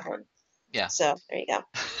guys have one. Yeah. So, there you go.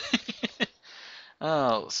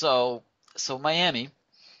 Oh, so Miami,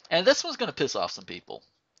 and this one's going to piss off some people.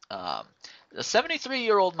 A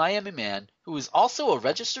 73-year-old Miami man who is also a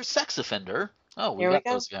registered sex offender. Oh, we got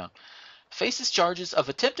those down. Faces charges of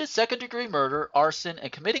attempted second-degree murder, arson,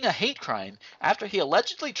 and committing a hate crime after he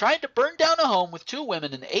allegedly tried to burn down a home with 2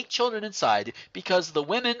 women and 8 children inside because the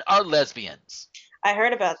women are lesbians. I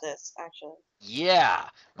heard about this, actually. Yeah.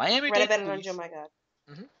 Miami-Dade Read about it police. on Joe My God.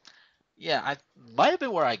 Mm-hmm. Yeah, I might have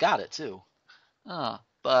been where I got it, too.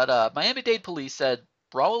 But Miami-Dade police said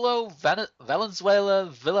Braulio Valenzuela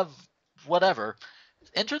Villa whatever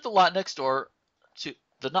entered the lot next door to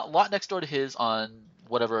his on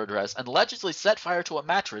whatever address and allegedly set fire to a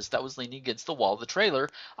mattress that was leaning against the wall of the trailer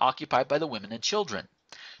occupied by the women and children.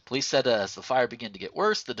 Police said as the fire began to get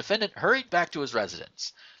worse, the defendant hurried back to his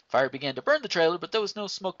residence. Fire began to burn the trailer, but there was no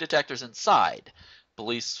smoke detectors inside.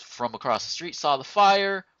 Police from across the street saw the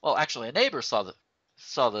fire. Well, actually, a neighbor saw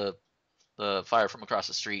the fire from across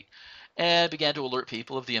the street and began to alert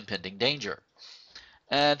people of the impending danger.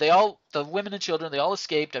 And the women and children, they all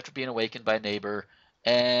escaped after being awakened by a neighbor.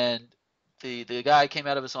 And the guy came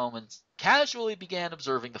out of his home and casually began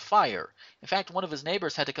observing the fire. In fact, one of his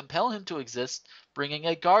neighbors had to compel him to exist, bringing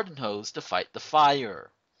a garden hose to fight the fire.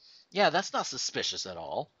 Yeah, that's not suspicious at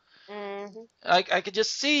all. Mm-hmm. I could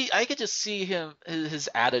just see him, his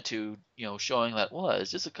attitude, showing that, well,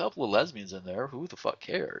 it's just a couple of lesbians in there. Who the fuck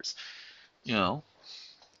cares? You know,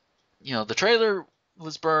 the trailer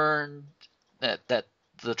was burned. That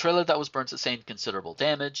the trailer that was burned sustained considerable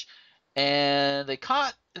damage, and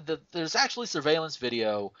there's actually surveillance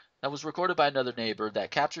video that was recorded by another neighbor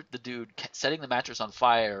that captured the dude setting the mattress on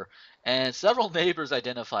fire, and several neighbors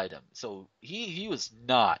identified him. So he was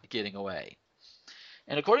not getting away.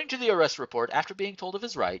 And according to the arrest report, after being told of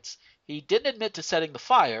his rights, he didn't admit to setting the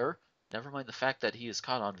fire, never mind the fact that he is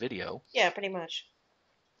caught on video. Yeah, pretty much.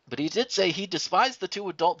 But he did say he despised the two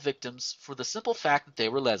adult victims for the simple fact that they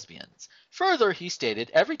were lesbians. Further, he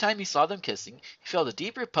stated every time he saw them kissing, he felt a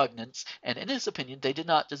deep repugnance, and in his opinion, they did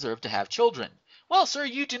not deserve to have children. Well, sir,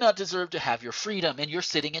 you do not deserve to have your freedom, and you're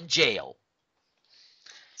sitting in jail.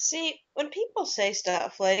 See, when people say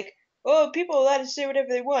stuff like, oh, people are allowed to say whatever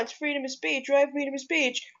they want, it's freedom of speech, right? Freedom of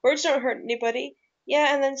speech, words don't hurt anybody.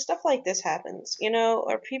 Yeah, and then stuff like this happens,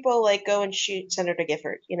 or people like go and shoot Senator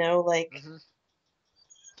Gifford, Mm-hmm.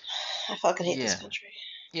 I fucking hate this Yeah. country.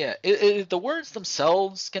 Yeah, the words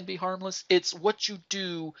themselves can be harmless. It's what you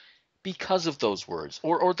do because of those words,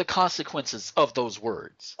 or the consequences of those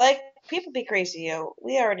words. Like, people be crazy, yo.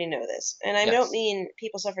 We already know this. And I Yes. don't mean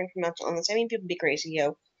people suffering from mental illness. I mean people be crazy,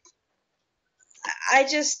 yo.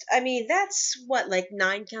 That's what, like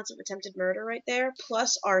 9 counts of attempted murder right there,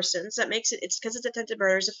 plus arson. So that makes it's because it's attempted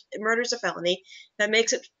murder's a felony. That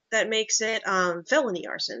makes it felony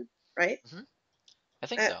arson, right? Mm-hmm. I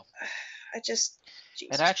think so. Jesus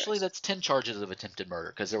And actually, Christ. that's 10 charges of attempted murder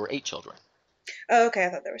because there were 8 children. Oh, okay, I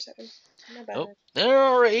thought there were 7. My bad. Oh, there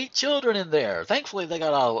are 8 children in there. Thankfully, they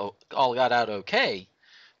all got out okay.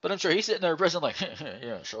 But I'm sure he's sitting there in prison like,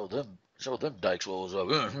 yeah, show them dykes what was up.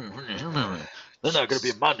 They're not going to be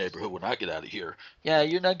in my neighborhood when I get out of here. Yeah,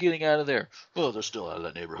 you're not getting out of there. Well, they're still out of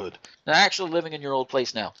that neighborhood. They're actually living in your old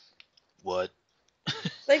place now. What?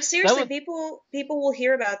 Like, seriously, people will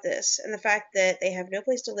hear about this and the fact that they have no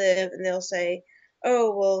place to live, and they'll say,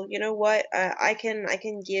 "Oh, well, you know what? I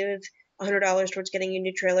can give $100 towards getting you a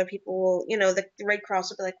new trailer." People will, the Red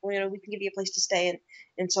Cross will be like, "Well, we can give you a place to stay,"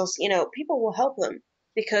 and so people will help them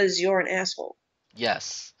because you're an asshole.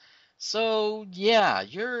 Yes. So yeah,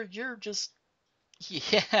 you're just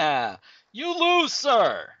yeah, you lose,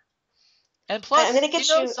 sir. And plus, I'm gonna get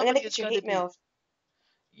you. I'm gonna somebody is get you going to hate be, mail.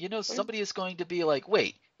 somebody is going to be like,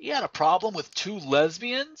 wait, he had a problem with 2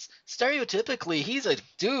 lesbians? Stereotypically, he's a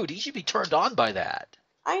dude. He should be turned on by that.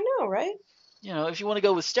 I know, right? If you want to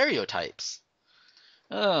go with stereotypes.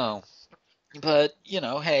 Oh, but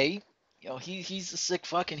hey, he's a sick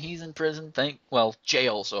fuck and he's in prison.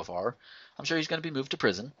 Jail so far. I'm sure he's going to be moved to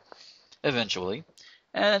prison eventually,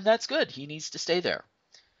 and that's good. He needs to stay there.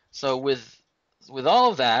 So with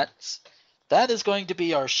all of that, that is going to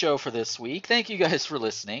be our show for this week. Thank you guys for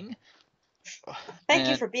listening. Thank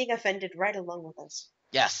you for being offended right along with us.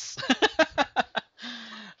 Yes.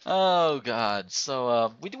 Oh God.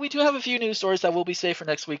 So we do have a few news stories that we'll be saved for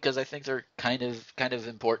next week because I think they're kind of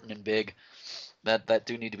important and big that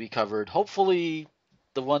do need to be covered. Hopefully,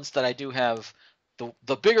 the ones that I do have,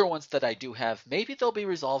 the bigger ones that I do have, maybe they'll be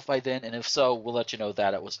resolved by then, and if so, we'll let you know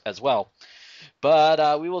that as well.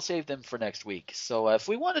 But we will save them for next week. So if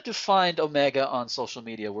we wanted to find Omega on social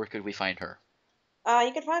media, where could we find her?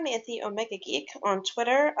 You can find me at the Omega Geek on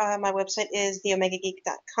Twitter. My website is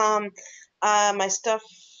theomegageek.com. My stuff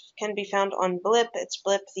can be found on Blip. It's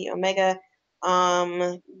Blip the Omega.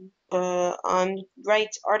 On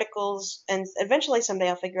write articles, and eventually someday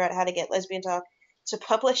I'll figure out how to get Lesbian Talk to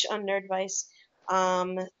publish on Nerdvice.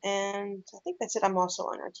 And I think that's it. I'm also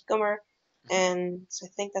on RT Gomer, and so I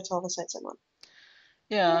think that's all the sites I'm on.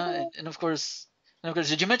 Yeah, and of course,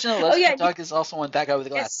 did you mention that Lesbian Talk is also on That Guy with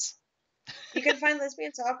the Glasses? Yes. You can find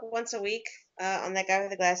Lesbian Talk once a week on That Guy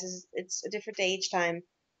with the Glasses. It's a different day each time,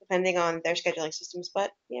 depending on their scheduling systems.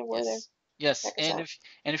 But yeah, we're there. Yes, and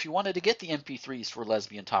if you wanted to get the MP3s for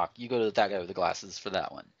Lesbian Talk, you go to That Guy with the Glasses for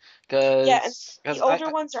that one. Cause the older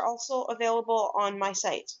ones are also available on my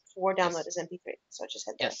site for download as MP3. So just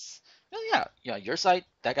head there. Yes. Well, yeah, your site,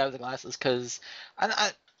 That Guy with the Glasses, because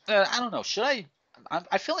I don't know. Should I?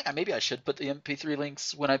 I feel like maybe I should put the MP3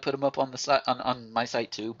 links when I put them up on the site on my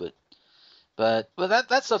site too, but But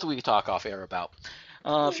that's stuff that we could talk off air about.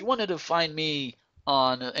 If you wanted to find me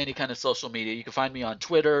on any kind of social media, you can find me on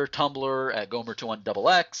Twitter, Tumblr at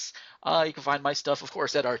Gomer21XX. You can find my stuff, of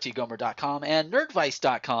course, at rtgomer.com and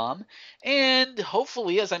nerdvice.com. And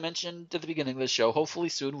hopefully, as I mentioned at the beginning of the show, hopefully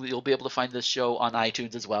soon you'll be able to find this show on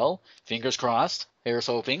iTunes as well. Fingers crossed. Here's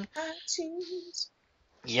hoping. iTunes.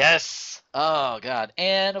 Yes. Oh God.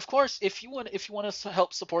 And of course, if you want to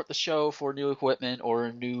help support the show for new equipment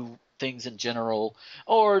or new things in general,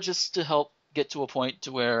 or just to help get to a point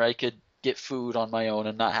to where I could get food on my own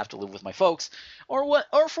and not have to live with my folks, or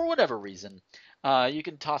for whatever reason, you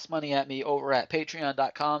can toss money at me over at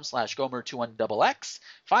patreon.com/gomer21xx.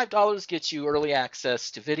 $5 gets you early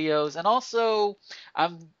access to videos, and also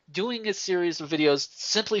I'm doing a series of videos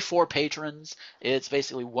simply for patrons. It's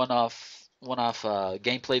basically one-off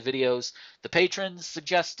gameplay videos. The patrons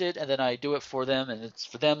suggest it, and then I do it for them, and it's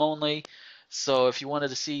for them only. So if you wanted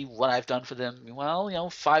to see what I've done for them, well,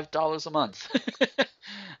 $5 a month.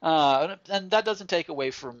 And that doesn't take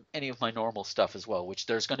away from any of my normal stuff as well, which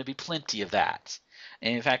there's going to be plenty of that.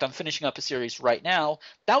 And in fact, I'm finishing up a series right now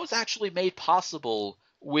that was actually made possible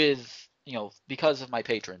with, because of my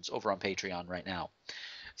patrons over on Patreon right now.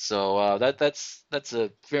 So that's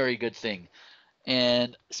a very good thing.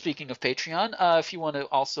 And speaking of Patreon, if you want to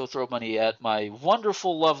also throw money at my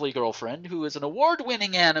wonderful, lovely girlfriend, who is an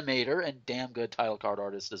award-winning animator and damn good title card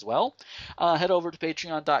artist as well, head over to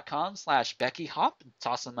patreon.com/BeckyHop and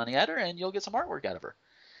toss some money at her, and you'll get some artwork out of her.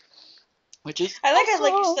 Which is I like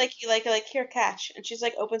also... how you here catch, and she's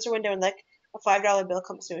like opens her window and like a $5 bill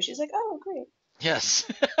comes through. She's like, oh great. Yes,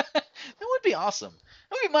 that would be awesome.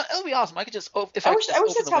 That would be awesome. I could just I wish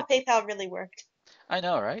that's how PayPal really worked. I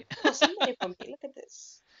know, right? Oh, somebody from me. Look at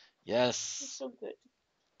this. Yes. It's so good.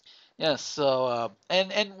 Yes. So,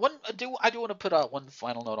 and I do want to put out one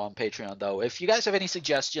final note on Patreon though. If you guys have any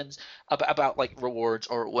suggestions about like rewards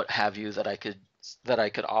or what have you that I could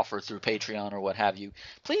offer through Patreon or what have you,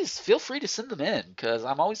 please feel free to send them in because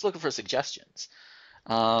I'm always looking for suggestions.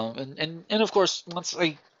 And of course, once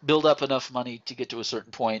I build up enough money to get to a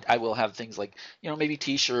certain point, I will have things like maybe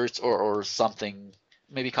T-shirts or something,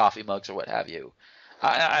 maybe coffee mugs or what have you.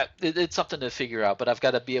 It's something to figure out, but I've got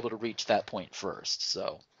to be able to reach that point first.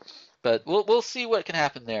 So, but we'll see what can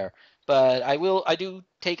happen there. But I do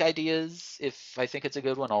take ideas. If I think it's a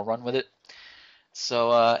good one, I'll run with it. So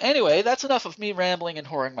anyway, that's enough of me rambling and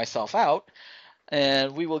whoring myself out.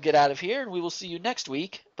 And we will get out of here, and we will see you next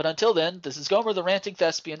week. But until then, this is Gomer the Ranting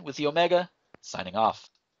Thespian with the Omega, signing off.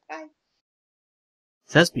 Bye.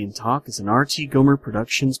 Thespian Talk is an RT Gomer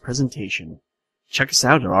Productions presentation. Check us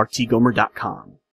out at rtgomer.com.